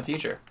newspaper from the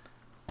future.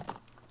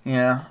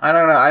 Yeah, I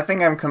don't know. I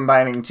think I'm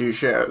combining 2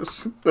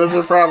 shows. Those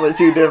are probably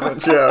 2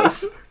 different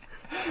shows.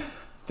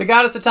 The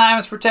goddess of time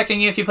is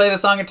protecting you. If you play the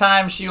Song of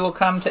Time, she will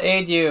come to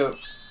aid you.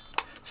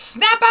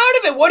 Snap out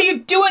of it! What are you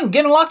doing?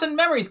 Getting lost in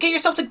memories. Get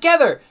yourself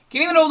together.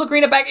 Getting an old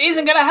Ocarina back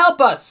isn't gonna help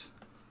us.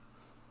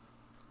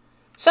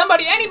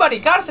 Somebody, anybody,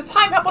 goddess of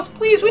time, help us,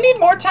 please. We need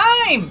more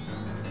time.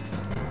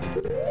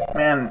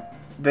 Man,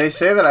 they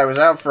say that I was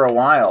out for a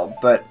while,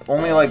 but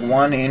only like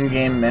 1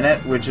 in-game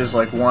minute, which is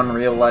like 1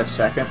 real-life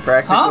second,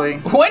 practically.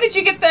 Huh? When did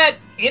you get that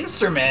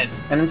instrument?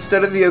 And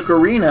instead of the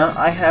ocarina,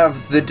 I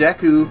have the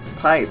Deku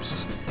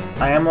pipes.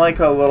 I am like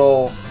a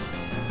little...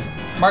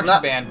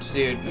 Marching band,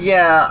 dude.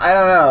 Yeah, I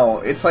don't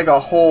know. It's like a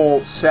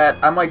whole set.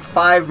 I'm like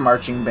 5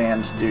 marching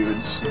band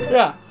dudes.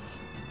 Yeah.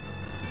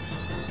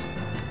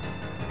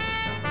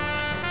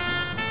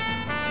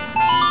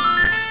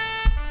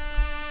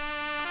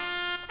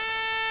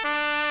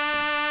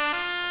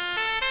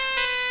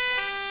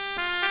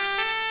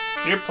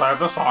 You played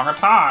the Song of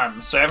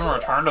Time. Save and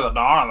return to the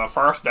dawn on the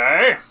first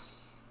day.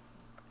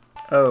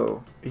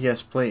 Oh,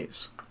 yes,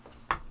 please.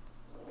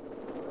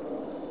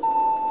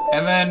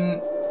 And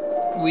then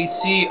we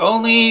see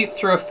only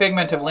through a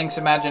figment of Link's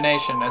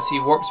imagination as he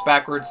warps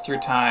backwards through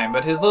time,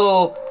 but his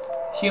little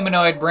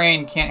humanoid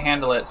brain can't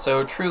handle it,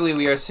 so truly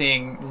we are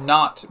seeing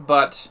naught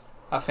but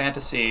a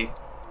fantasy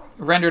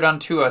rendered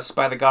unto us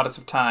by the goddess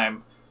of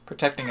time,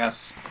 protecting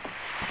us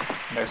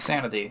and our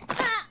sanity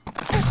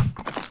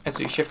as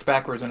we shift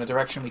backwards in a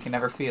direction we can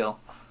never feel.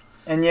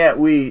 And yet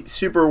we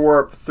super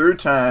warp through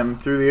time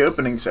through the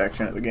opening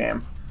section of the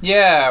game.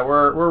 Yeah,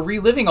 we're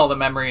reliving all the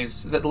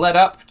memories that led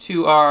up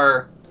to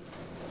our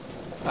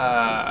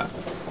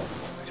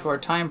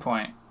time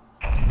point.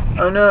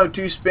 Oh no,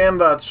 2 spam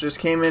bots just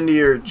came into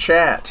your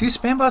chat. 2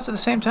 spam bots at the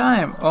same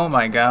time. Oh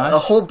my gosh. A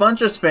whole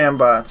bunch of spam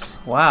bots.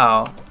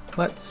 Wow.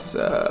 Let's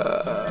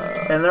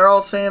And they're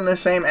all saying the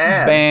same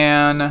ad.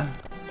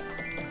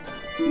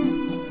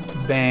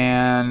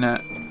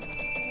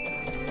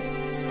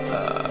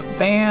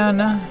 ban,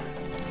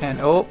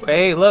 and oh,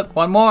 hey, look,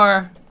 one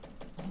more.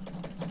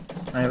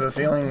 I have a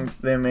feeling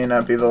they may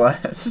not be the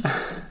last.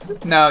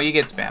 No, you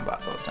get spam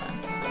bots all the time.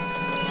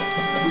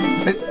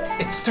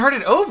 It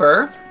started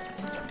over.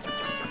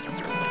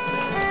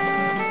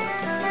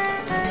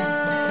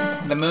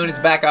 The moon is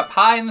back up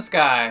high in the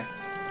sky.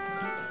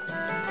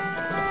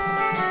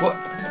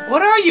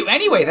 What are you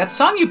anyway? That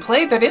song you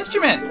played, that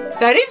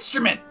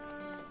instrument.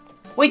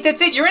 Wait,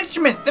 that's it, your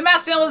instrument. The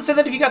master element said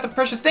that if you got the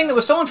precious thing that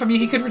was stolen from you,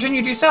 he could return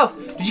you to yourself.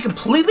 Did you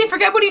completely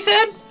forget what he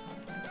said?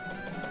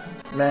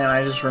 Man,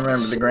 I just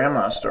remembered the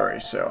grandma story,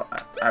 so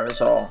I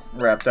was all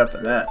wrapped up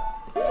in that.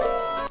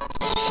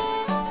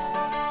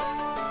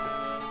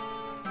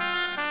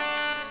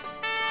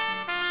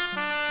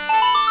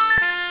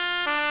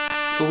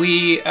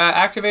 We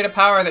activate a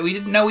power that we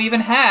didn't know we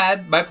even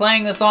had by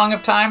playing the Song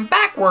of Time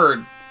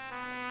backward.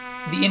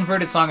 The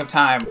inverted Song of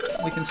Time.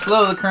 We can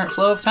slow the current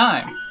flow of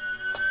time.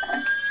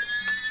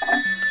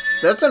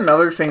 That's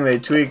another thing they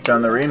tweaked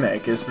on the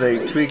remake, is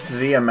they tweaked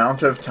the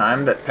amount of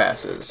time that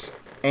passes.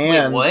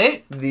 and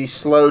Wait, the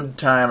slowed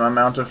time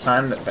amount of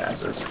time that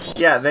passes.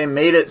 Yeah, they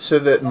made it so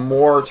that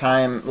more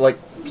time, like,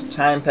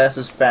 time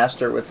passes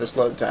faster with the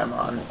slowed time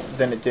on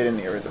than it did in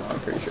the original, I'm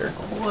pretty sure.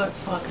 What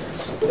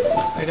fuckers?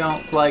 I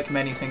don't like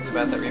many things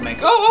about that remake.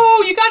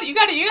 Oh, you got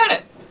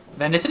it!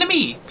 Then listen to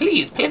me.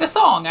 Please play the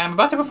song I'm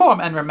about to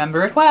perform and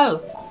remember it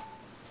well.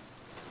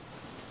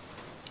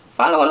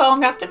 Follow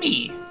along after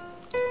me.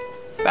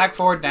 Back,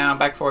 forward, down,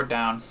 back, forward,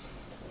 down.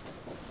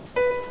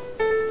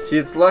 See,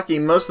 it's lucky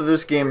most of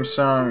this game's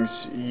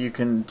songs you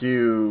can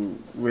do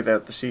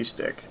without the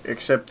C-stick,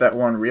 except that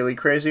one really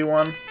crazy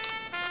one.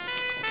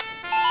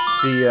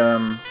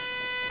 The,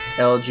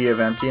 Elegy of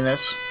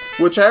Emptiness,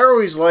 which I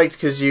always liked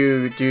because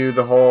you do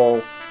the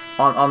whole,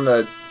 on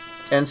the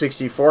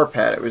N64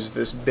 pad, it was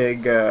this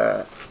big,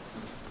 little,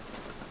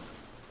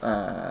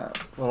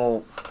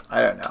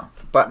 I don't know,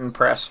 button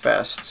press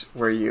fest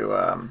where you,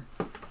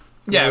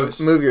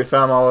 move your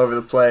thumb all over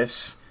the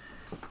place,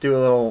 do a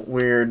little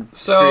weird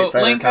So, Street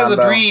Fighter Link combo.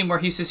 has a dream where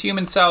he sees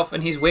human self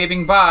and he's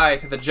waving bye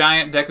to the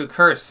giant Deku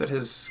curse that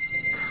is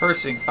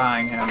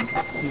cursifying him.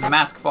 And the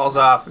mask falls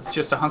off. It's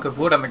just a hunk of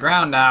wood on the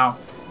ground now.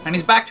 And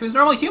he's back to his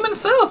normal human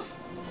self.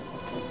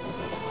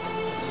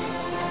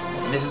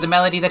 And this is a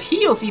melody that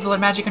heals evil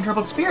and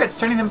magic-controlled spirits,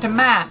 turning them to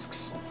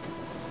masks.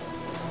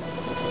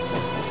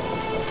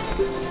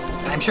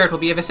 I'm sure it will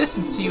be of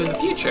assistance to you in the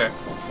future.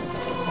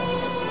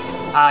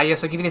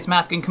 Yes, I'll give you this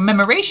mask in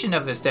commemoration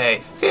of this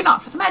day. Fear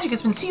not, for the magic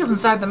has been sealed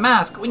inside the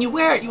mask. When you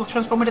wear it, you will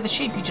transform into the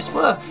shape you just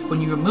were. When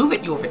you remove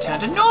it, you will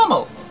return to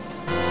normal.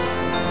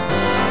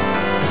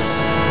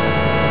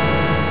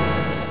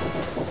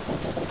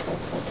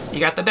 You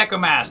got the Deku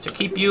mask to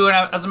keep you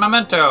as a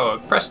memento.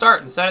 Press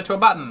start and set it to a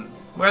button.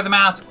 Wear the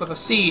mask with a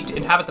seed to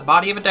inhabit the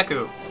body of a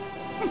Deku.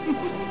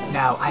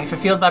 Now, I have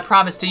fulfilled my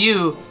promise to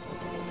you.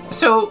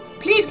 So,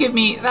 please give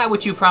me that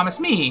which you promised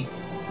me.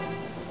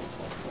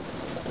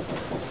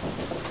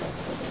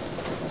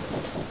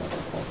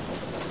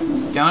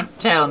 Don't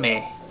tell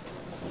me.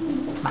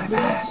 My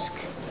mask.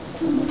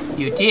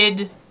 You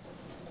did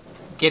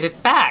get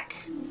it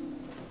back,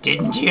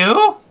 didn't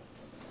you?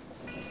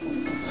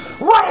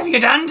 What have you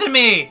done to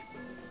me?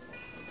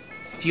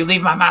 If you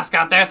leave my mask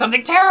out there,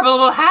 something terrible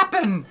will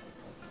happen.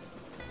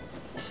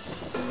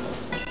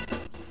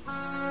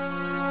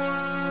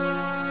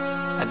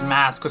 That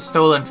mask was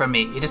stolen from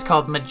me. It is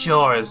called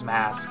Majora's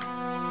Mask.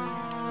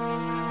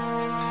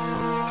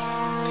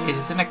 It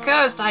is an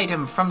accursed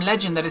item from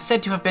legend that is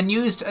said to have been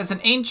used as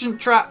an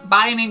ancient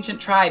by an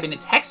ancient tribe in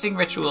its hexing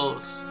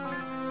rituals.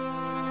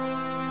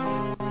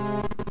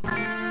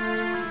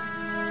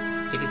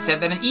 It is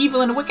said that an evil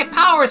and wicked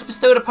power is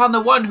bestowed upon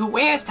the one who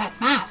wears that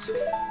mask.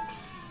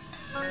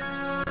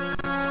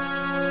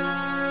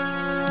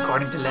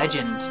 According to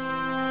legend,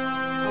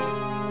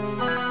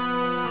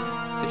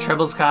 the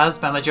troubles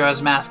caused by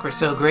Majora's Mask were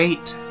so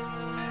great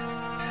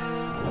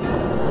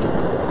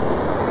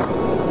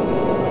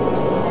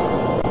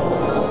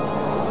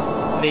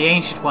the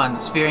Ancient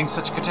Ones, fearing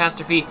such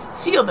catastrophe,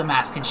 sealed the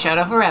mask in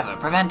shadow forever,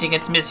 preventing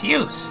its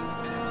misuse.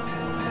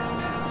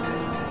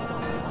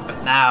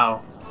 But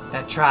now,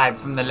 that tribe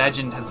from the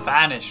legend has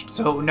vanished,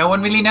 so no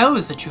one really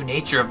knows the true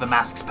nature of the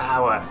mask's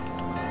power.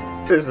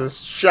 This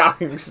is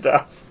shocking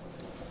stuff.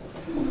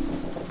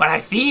 But I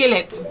feel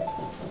it.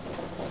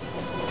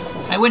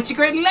 I went to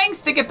great lengths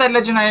to get that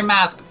legendary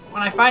mask.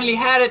 When I finally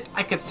had it,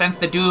 I could sense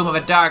the doom of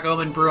a dark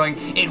omen brewing.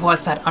 It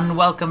was that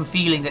unwelcome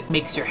feeling that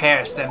makes your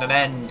hair stand on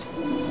end.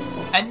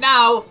 And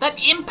now, that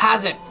imp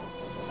has it.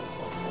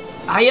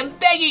 I am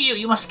begging you,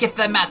 you must get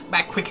the mask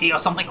back quickly or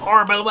something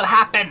horrible will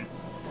happen.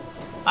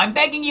 I'm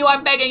begging you,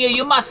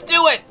 you must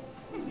do it.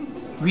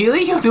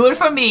 Really? You'll do it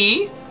for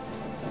me?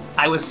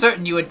 I was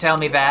certain you would tell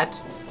me that.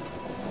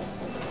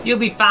 You'll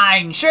be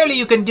fine, surely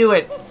you can do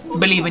it.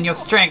 Believe in your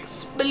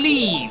strengths,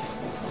 believe.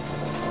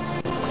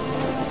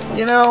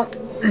 You know,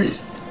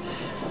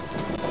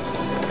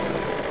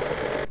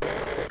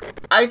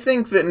 I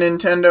think that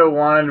Nintendo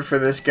wanted for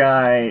this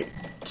guy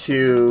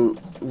to,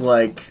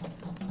 like,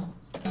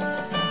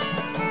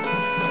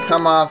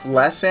 come off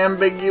less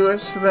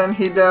ambiguous than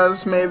he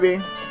does,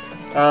 maybe.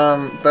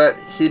 But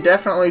he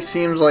definitely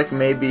seems like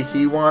maybe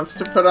he wants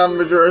to put on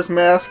Majora's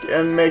Mask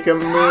and make a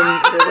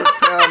moon bit of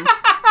town.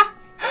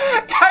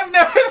 I've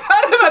never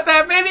thought about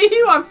that. Maybe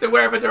he wants to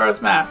wear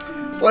Majora's Mask.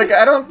 Like,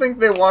 I don't think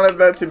they wanted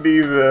that to be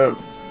the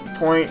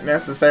point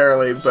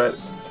necessarily, but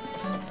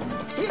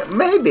yeah,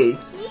 maybe.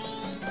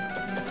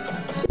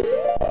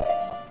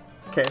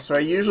 Okay, so I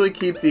usually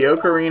keep the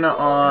ocarina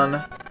on,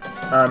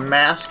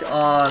 mask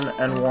on,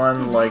 and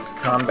one, like,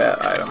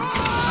 combat item.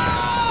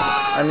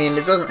 I mean,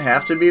 it doesn't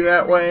have to be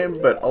that way,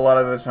 but a lot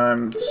of the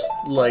times,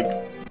 like,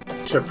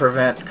 to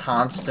prevent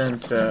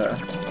constant,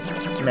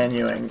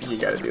 menuing, you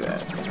gotta do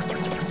that.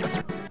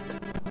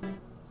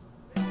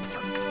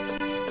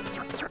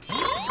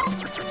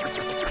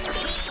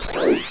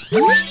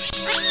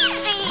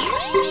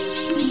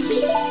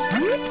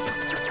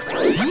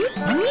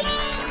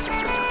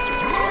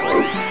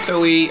 So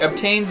we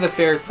obtained the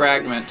fairy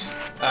fragment.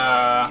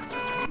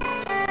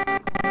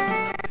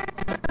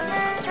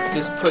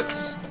 This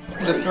puts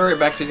Just throw it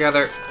back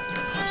together.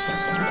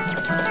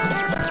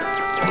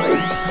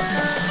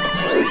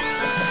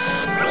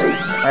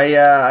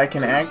 I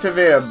can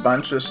activate a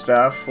bunch of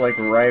stuff like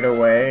right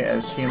away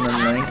as Human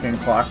Link in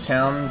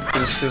Clocktown,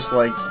 just because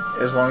like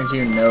as long as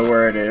you know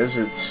where it is,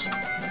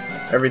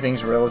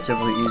 everything's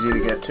relatively easy to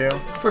get to.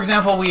 For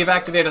example, we have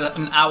activated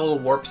an owl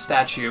warp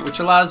statue, which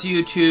allows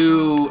you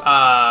to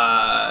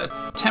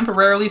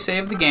temporarily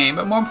save the game,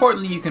 but more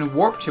importantly, you can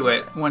warp to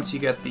it once you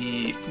get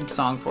the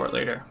song for it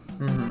later.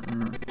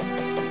 And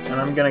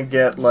I'm gonna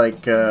get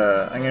like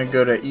I'm gonna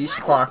go to East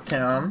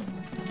Clocktown.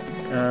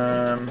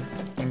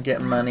 And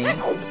get money, and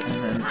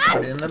then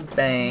put it in the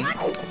bank,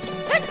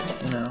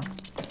 you know,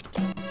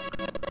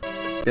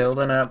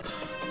 building up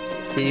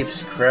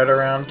thieves' cred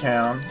around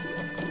town.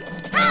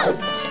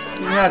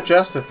 He's not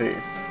just a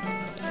thief.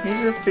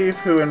 He's a thief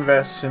who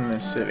invests in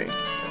this city.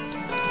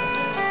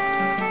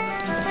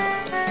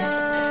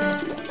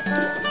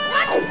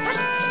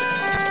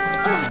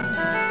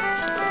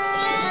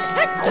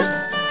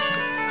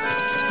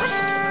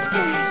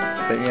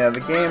 But yeah,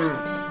 the game...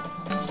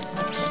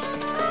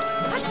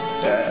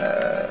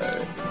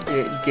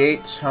 it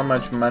gates how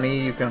much money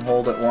you can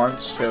hold at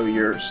once, so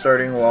your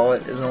starting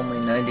wallet is only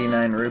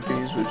 99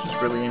 rupees, which is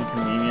really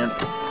inconvenient.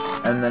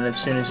 And then as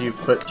soon as you've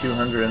put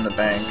 200 in the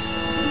bank,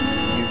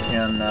 you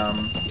can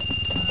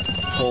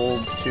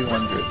hold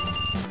 200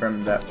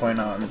 from that point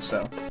on,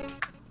 so...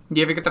 Do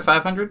you ever get the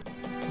 500?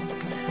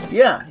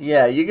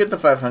 Yeah, you get the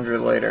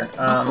 500 later.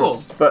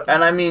 Cool.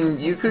 And I mean,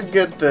 you could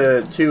get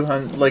the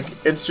 200, like,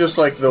 it's just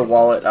like the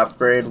wallet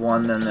upgrade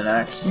one, then the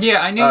next.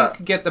 Yeah, I knew you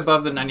could get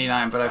above the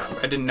 99, but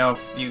I didn't know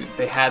if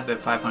they had the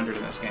 500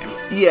 in this game.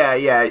 Yeah,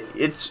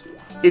 it's,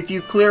 if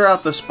you clear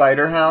out the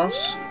spider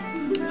house...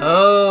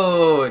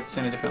 Oh, it's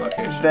in a different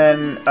location.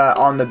 Then,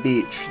 on the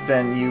beach,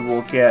 then you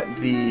will get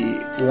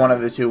one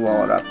of the two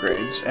wallet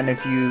upgrades. And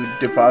if you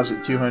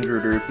deposit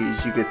 200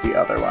 rupees, you get the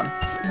other one.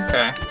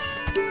 Okay.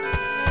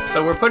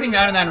 So we're putting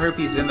 99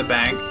 rupees in the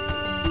bank.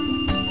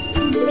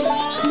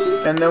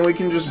 And then we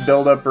can just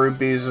build up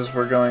rupees as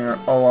we're going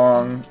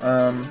along.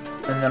 And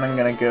then I'm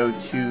gonna go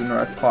to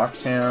North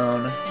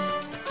Clocktown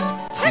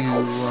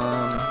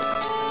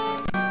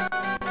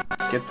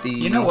to get the...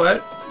 You know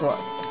what? What?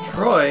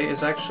 Troy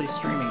is actually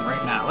streaming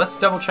right now. Let's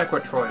double check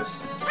what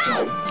Troy's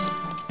doing.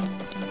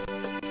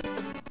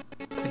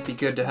 It'd be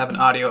good to have an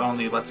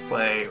audio-only Let's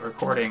Play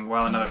recording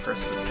while another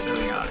person is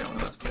doing an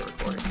audio-only Let's Play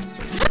recording.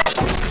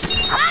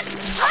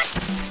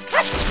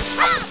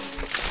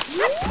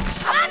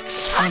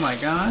 Oh my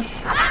gosh.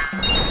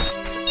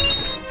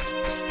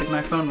 Did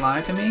my phone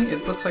lie to me?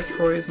 It looks like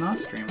Troy is not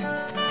streaming.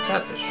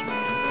 That's a shame.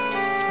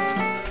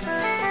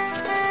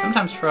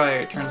 Sometimes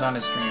Troy turns on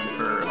his stream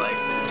for like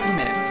 2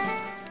 minutes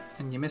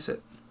and you miss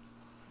it.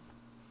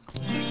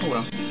 Oh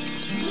well.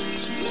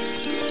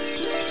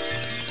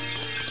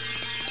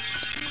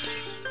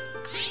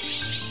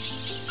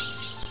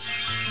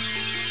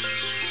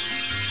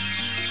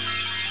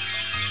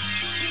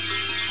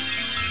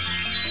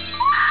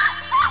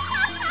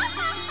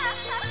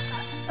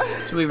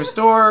 So we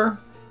restore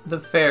the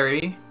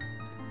fairy.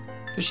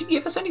 Does she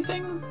give us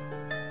anything?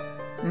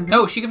 Mm-hmm.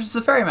 No, she gives us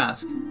the fairy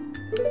mask.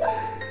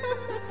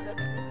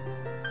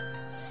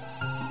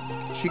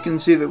 She can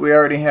see that we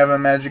already have a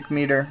magic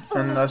meter,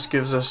 and thus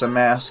gives us a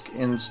mask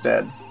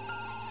instead.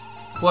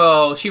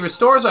 Well, she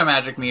restores our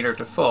magic meter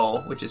to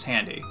full, which is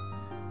handy.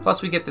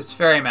 Plus we get this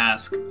fairy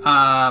mask.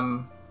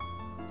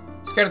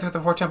 Scattered through the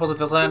 4 temples of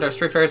the land are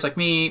stray fairies like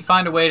me.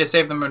 Find a way to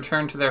save them and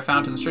return to their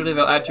fountains. Surely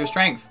they'll add to your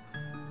strength.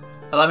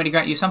 Allow me to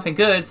grant you something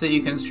good so that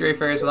you can stray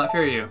fairies without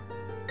fear of you.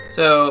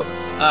 So,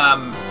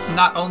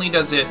 not only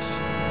does it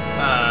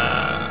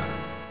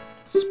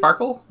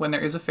sparkle when there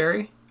is a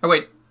fairy. Oh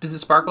wait, does it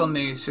sparkle in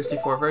the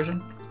 64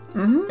 version?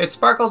 Mm-hmm. It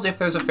sparkles if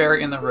there's a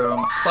fairy in the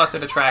room, plus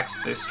it attracts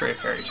this stray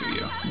fairy to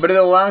you. But it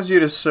allows you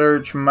to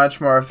search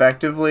much more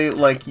effectively.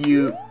 Like,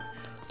 you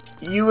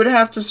would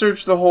have to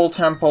search the whole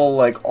temple,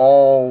 like,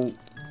 all,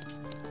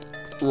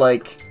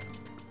 like...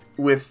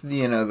 with,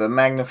 you know, the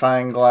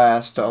magnifying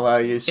glass to allow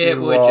you to see it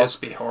the would walls.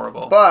 just be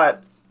horrible.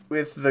 But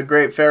with the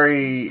Great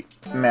Fairy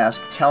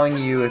Mask telling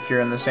you if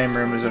you're in the same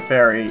room as a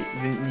fairy,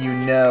 then you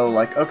know,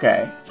 like,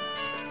 okay.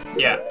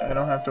 Yeah. I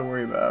don't have to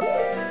worry about.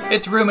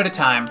 It's room at a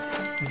time.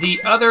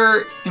 The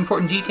other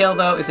important detail,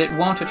 though, is it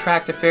won't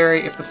attract a fairy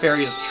if the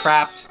fairy is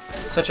trapped,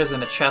 such as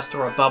in a chest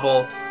or a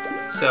bubble.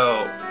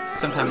 So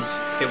sometimes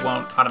it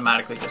won't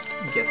automatically just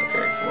get the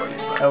fairy for you.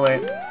 But... Oh,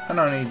 wait. I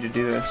don't need to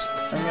do this.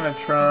 I'm gonna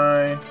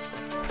try...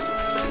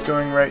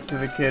 going right to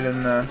the kid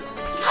in the...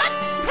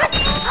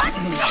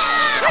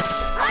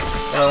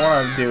 What I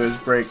want to do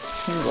is break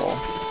Tingle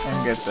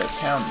and get the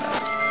town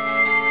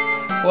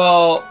map.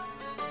 Well,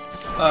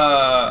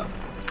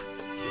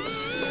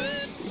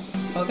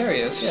 oh, there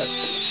he is, yes.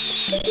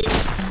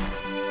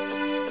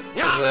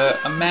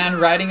 There's a man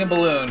riding a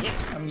balloon.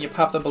 I mean, you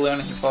pop the balloon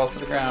and he falls to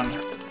the ground.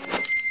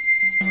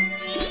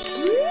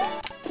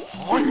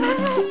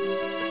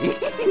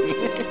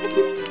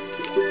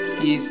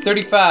 He's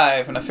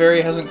 35 and a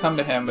fairy hasn't come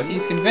to him, but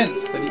he's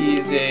convinced that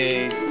he's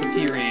a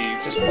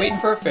Kokiri just Waiting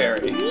for a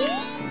ferry.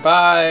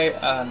 Buy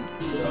a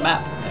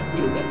map.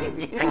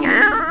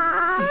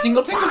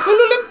 Tingle tingle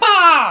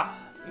kululimpa!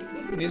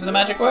 These are the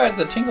magic words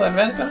that Tingle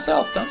invented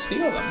himself. Don't steal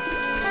them.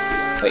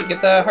 Wait,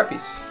 get the heart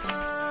piece.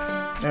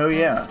 Oh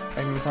yeah,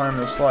 I can climb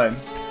the slide.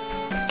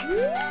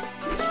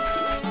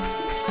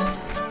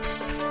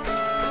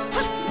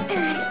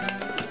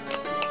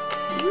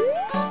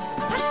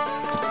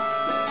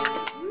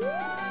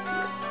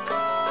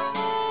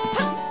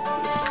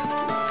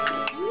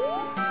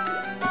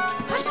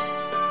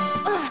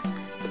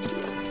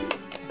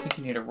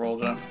 Roll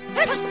jump.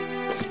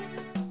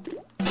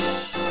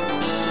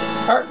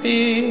 Heart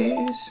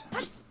piece.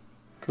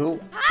 Cool.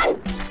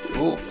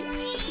 Ooh.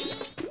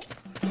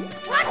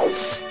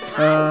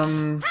 Now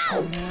I'm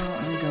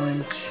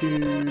going to.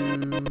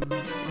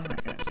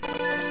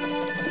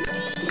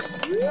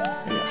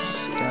 Yes,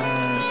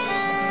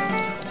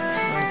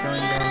 I'm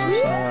going down this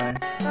way.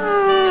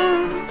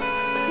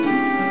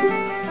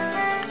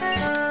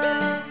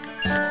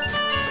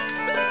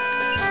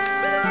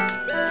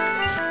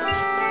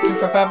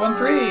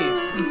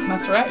 24513.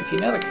 That's right. If you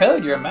know the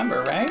code, you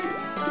remember, right?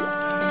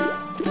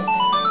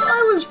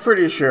 I was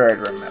pretty sure I'd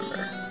remember.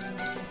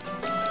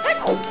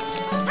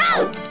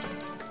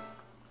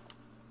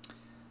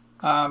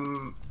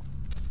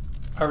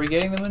 Are we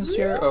getting the moon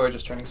sphere, or we're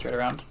just turning straight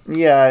around?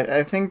 Yeah,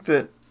 I think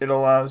that it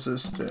allows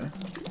us to.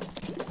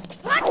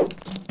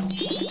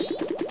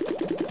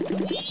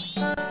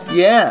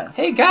 Yeah.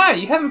 Hey, guy,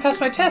 you haven't passed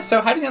my test, so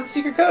how do you know the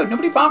secret code?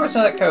 Nobody bombers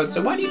know that code,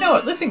 so why do you know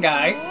it? Listen,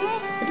 guy,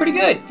 you're pretty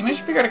good. You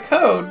managed to figure out a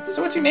code.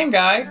 So what's your name,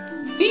 guy?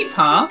 Thief,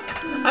 huh?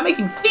 I'm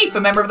making Thief a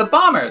member of the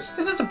Bombers.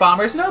 This is a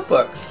Bomber's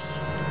notebook.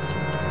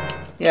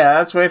 Yeah,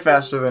 that's way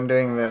faster than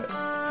doing the.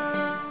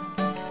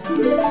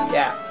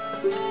 Yeah.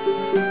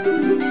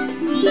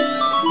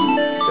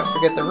 Don't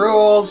forget the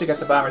rules. You got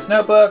the Bomber's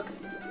notebook.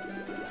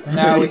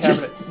 Now we He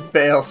just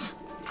bails.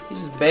 He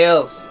just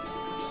bails.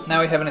 Now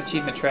we have an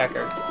achievement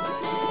tracker.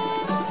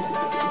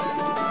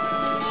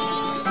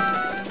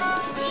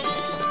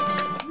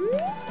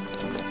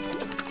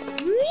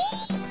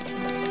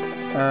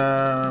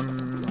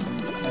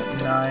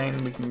 At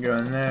 9 we can go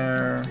in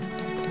there.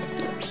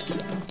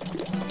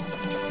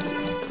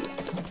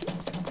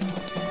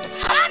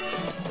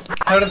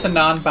 How does a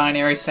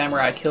non-binary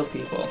samurai kill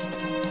people?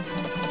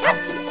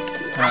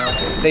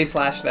 They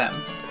slash them.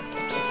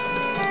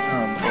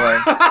 Oh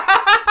boy.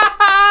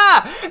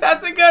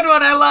 That's a good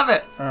one. I love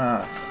it.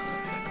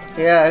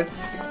 Yeah,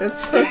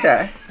 it's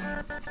okay.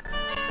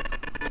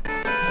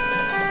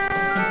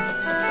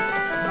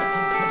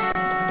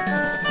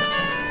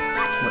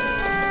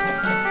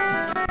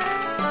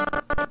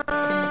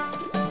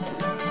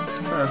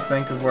 I'm trying to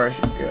think of where I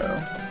should go.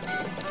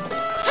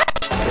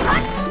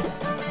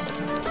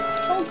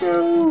 I'll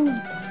go.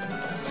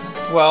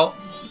 Well,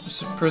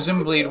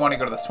 presumably you'd want to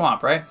go to the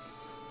swamp, right?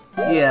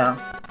 Yeah.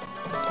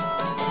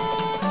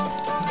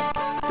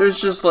 There's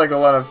just like a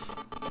lot of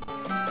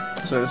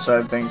sort of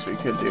side things we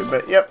could do,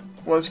 but yep,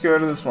 let's go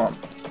to the swamp.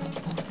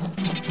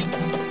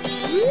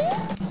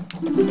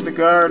 The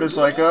guard is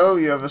like, oh,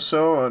 you have a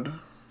sword.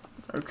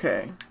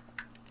 Okay.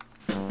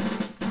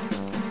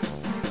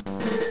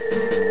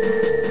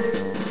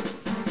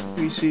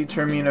 We see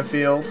Termina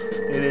Field.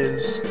 It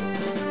is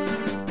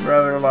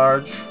rather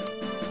large,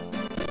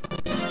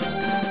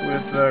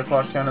 with the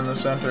clock tower in the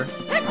center.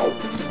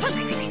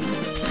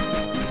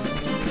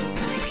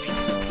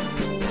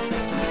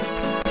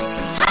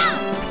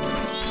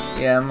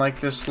 Yeah, and like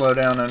this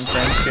slowdown and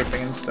frame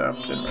skipping and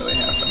stuff didn't really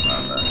happen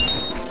on the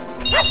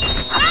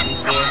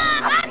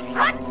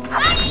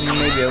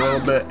maybe a little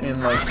bit in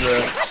like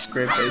the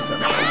Great Bay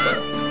Temple, but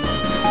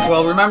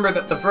well, remember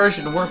that the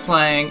version we're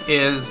playing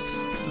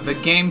is the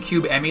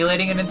GameCube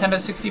emulating a Nintendo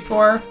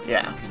 64.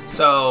 yeah,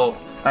 So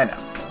I know.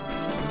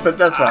 But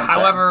that's what I'm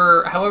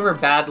however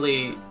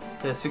badly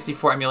the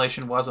 64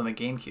 emulation was on the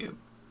GameCube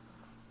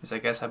is, I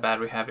guess, how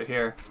bad we have it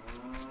here.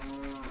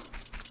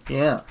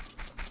 saying. Yeah.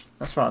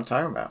 That's what I'm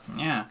talking about.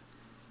 Yeah.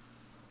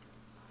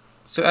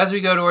 So as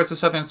we go towards the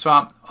southern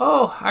swamp,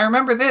 oh, I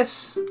remember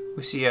this.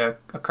 We see a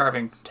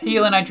carving.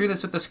 Teal and I drew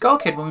this with the Skull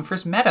Kid when we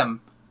first met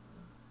him.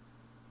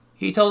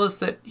 He told us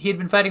that he had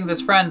been fighting with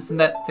his friends and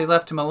that they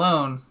left him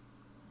alone.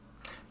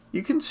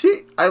 You can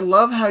see, I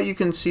love how you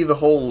can see the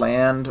whole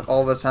land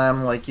all the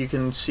time. Like, you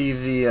can see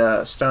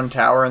the stone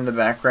tower in the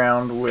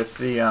background with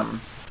the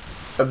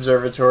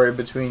observatory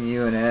between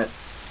you and it.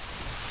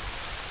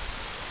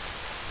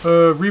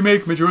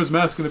 Remake Majora's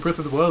Mask in the Breath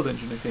of the Wild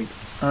engine, I think.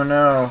 Oh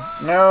no.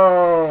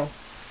 No!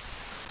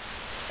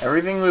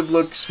 Everything would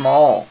look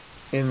small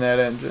in that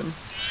engine.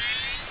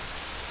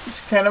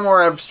 It's kind of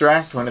more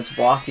abstract when it's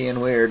blocky and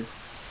weird.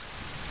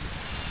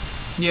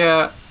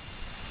 Yeah.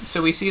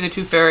 So we see the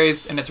two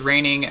fairies, and it's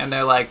raining, and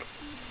they're like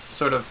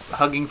sort of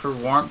hugging for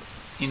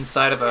warmth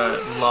inside of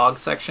a log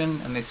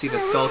section, and they see the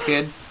Skull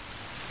Kid.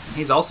 And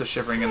he's also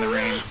shivering in the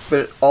rain.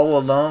 But all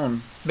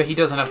alone. But he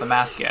doesn't have the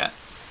mask yet.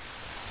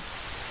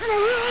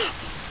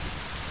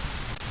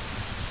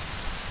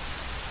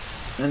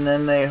 And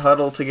then they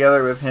huddle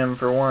together with him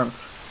for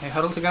warmth. They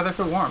huddle together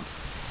for warmth.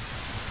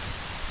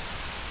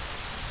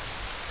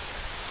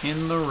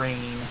 in the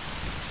rain.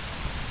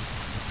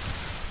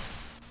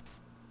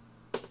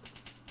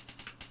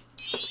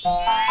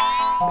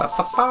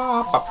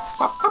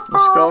 The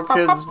Skull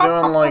Kid's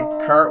doing like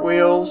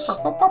cartwheels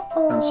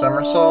and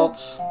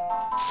somersaults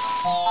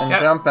and Yep.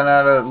 jumping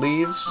out of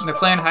leaves. They're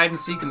playing hide and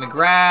seek in the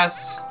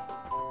grass.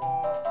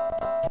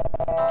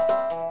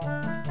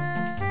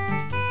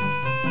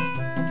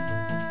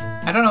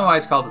 I don't know why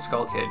he's called the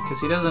Skull Kid, because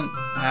he doesn't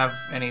have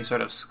any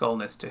sort of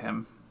skullness to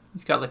him.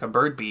 He's got like a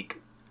bird beak.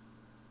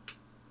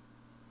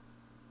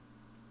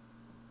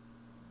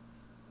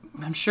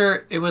 I'm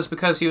sure it was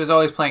because he was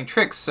always playing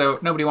tricks, so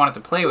nobody wanted to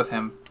play with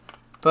him.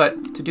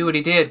 But to do what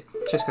he did,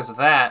 just because of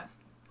that,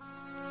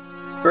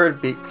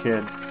 Bird Beak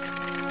Kid.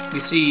 you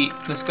see,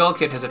 the Skull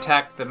Kid has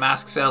attacked the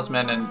mask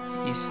salesman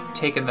and he's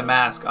taken the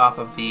mask off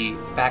of the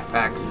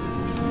backpack.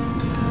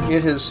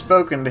 It has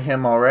spoken to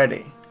him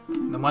already.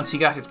 And once he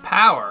got his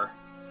power...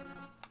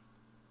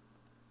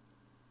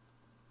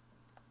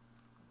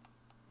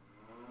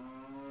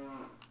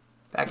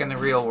 back in the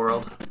real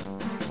world.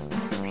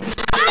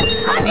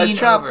 I Scene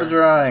chopped over. the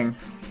drawing.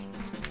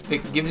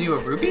 It gives you a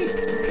rupee?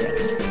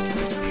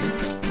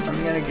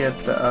 I'm gonna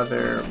get the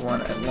other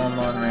one at Lone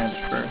Lawn Ranch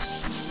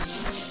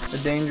first. A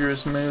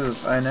dangerous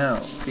move, I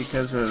know,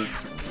 because of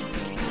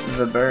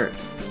the bird.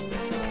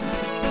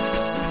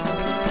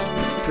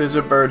 There's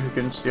a bird who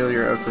can steal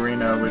your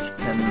ocarina, which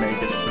can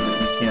make it so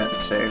that you can't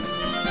save.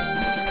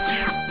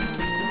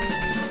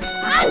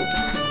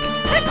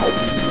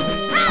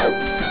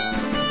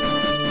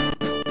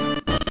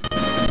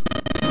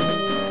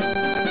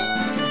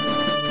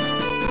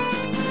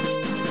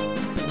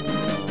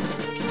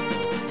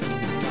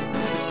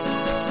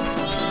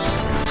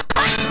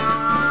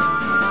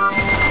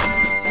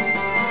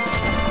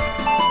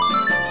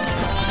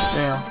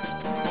 Dale,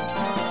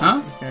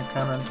 Huh? you gonna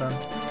comment on?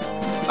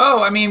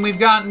 Oh, I mean, we've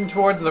gotten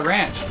towards the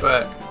ranch,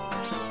 but...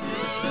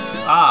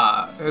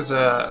 there's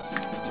a...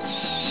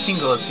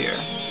 Tingle is here.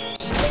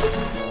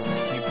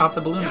 And you pop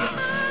the balloon again.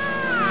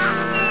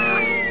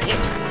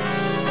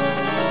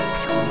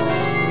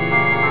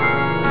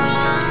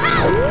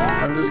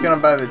 I'm just gonna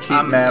buy the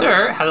cheap maps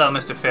Sir, hello,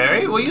 Mr.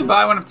 Fairy. Will you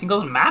buy one of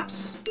Tingle's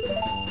maps?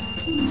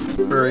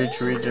 for each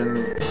region.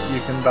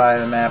 You can buy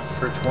the map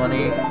for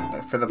 20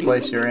 for the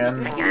place you're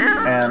in,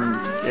 and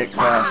it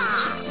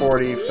costs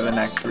 40 for the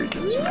next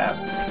region's map.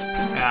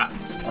 Yeah.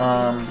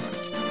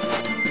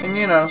 And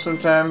you know,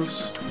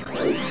 sometimes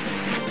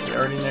you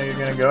already know you're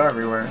gonna go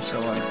everywhere, so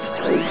like,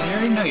 I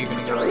already know you're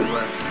gonna go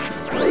everywhere.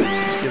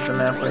 just get the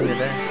map when you're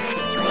there.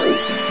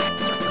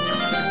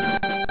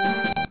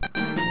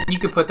 You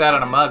could put that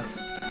on a mug.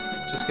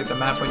 Just get the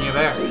map when you're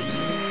there.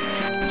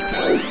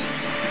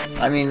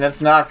 I mean, that's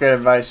not good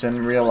advice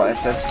in real life.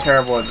 That's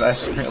terrible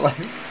advice in real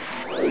life.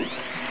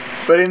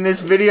 But in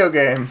this video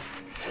game,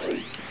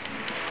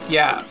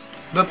 Yeah,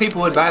 but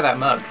people would buy that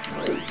mug.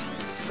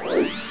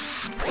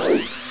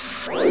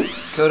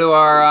 Go to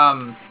our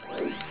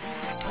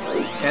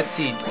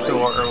Etsy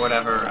store or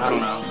whatever. I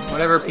don't know.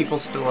 Whatever people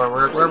store,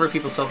 wherever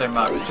people sell their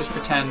mugs. Just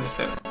pretend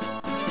that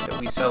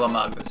we sell a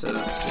mug that says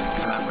just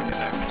get the map when you're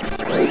there.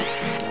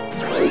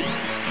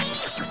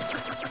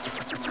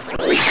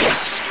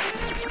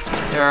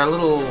 There are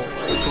little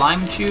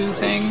slime chew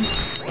things.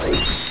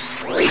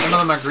 Some of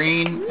them are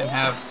green and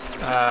have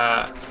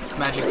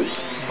magic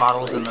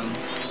bottles in them.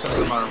 Some of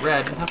them are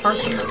red and have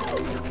hearts in them.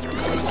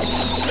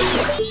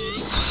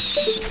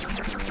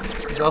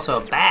 There's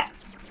also a bat.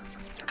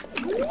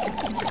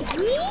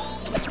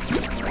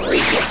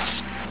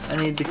 I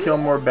need to kill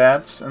more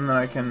bats, and then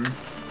I can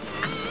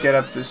get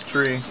up this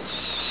tree.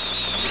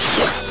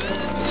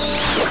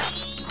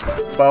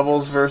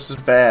 Bubbles versus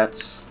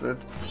bats.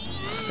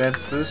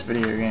 That's this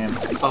video game.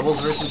 Bubbles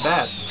versus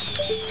bats.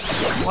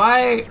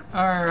 Why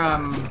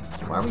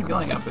are we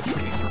going up a tree?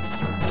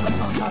 What's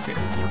on top here?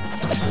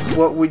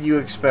 What would you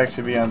expect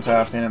to be on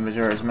top in a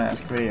Majora's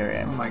Mask video Oh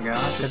game? my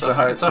gosh. It's a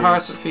heart It's a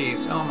heart piece.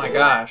 piece. Oh my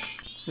gosh.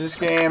 This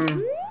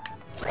game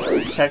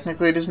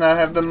technically does not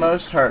have the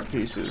most heart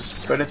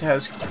pieces, but it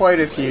has quite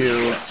a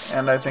few,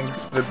 and I think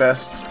the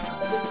best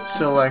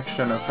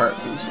selection of heart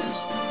pieces.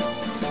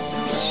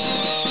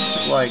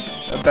 Like,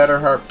 a better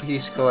heart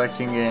piece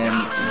collecting game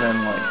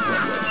than, like,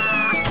 Wind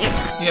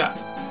Waker, Yeah.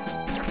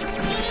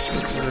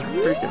 which is a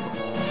pretty good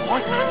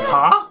one.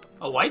 Huh?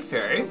 A white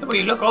fairy? The way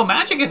you look all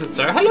magic, is it,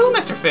 sir? Hello,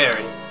 Mr.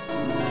 Fairy.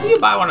 Will you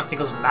buy one of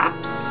Tinkle's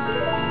maps?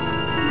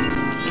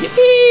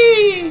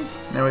 Yippee!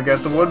 Now we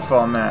got the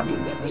Woodfall map.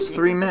 There's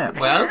 3 maps.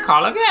 Well,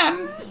 call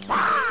again.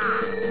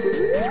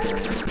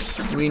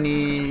 We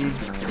need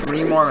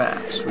 3 more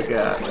maps. We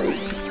got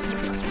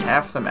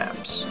half the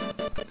maps.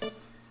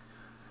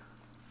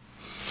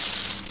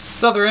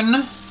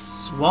 Southern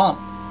Swamp.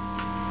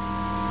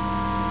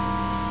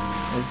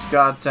 It's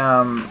got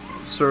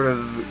sort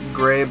of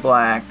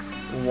gray-black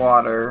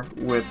water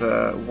with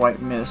a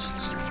white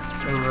mist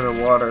over the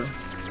water.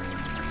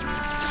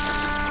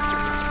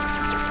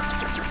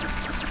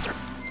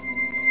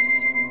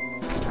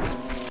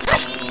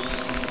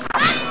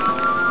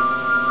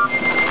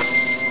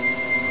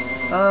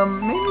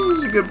 Maybe this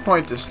is a good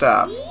point to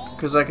stop,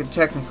 Because I could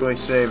technically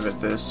save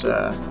at this,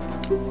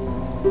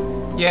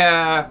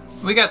 Yeah,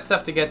 we got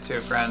stuff to get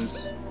to,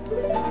 friends.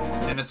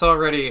 And it's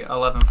already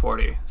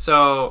 11:40.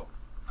 So,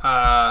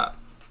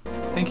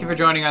 thank you for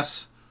joining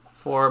us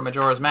for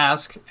Majora's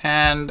Mask.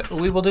 And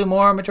we will do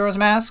more Majora's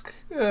Mask,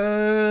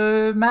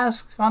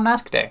 Mask on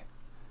Mask Day.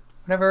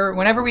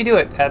 Whenever we do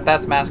it,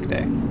 that's Mask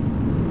Day.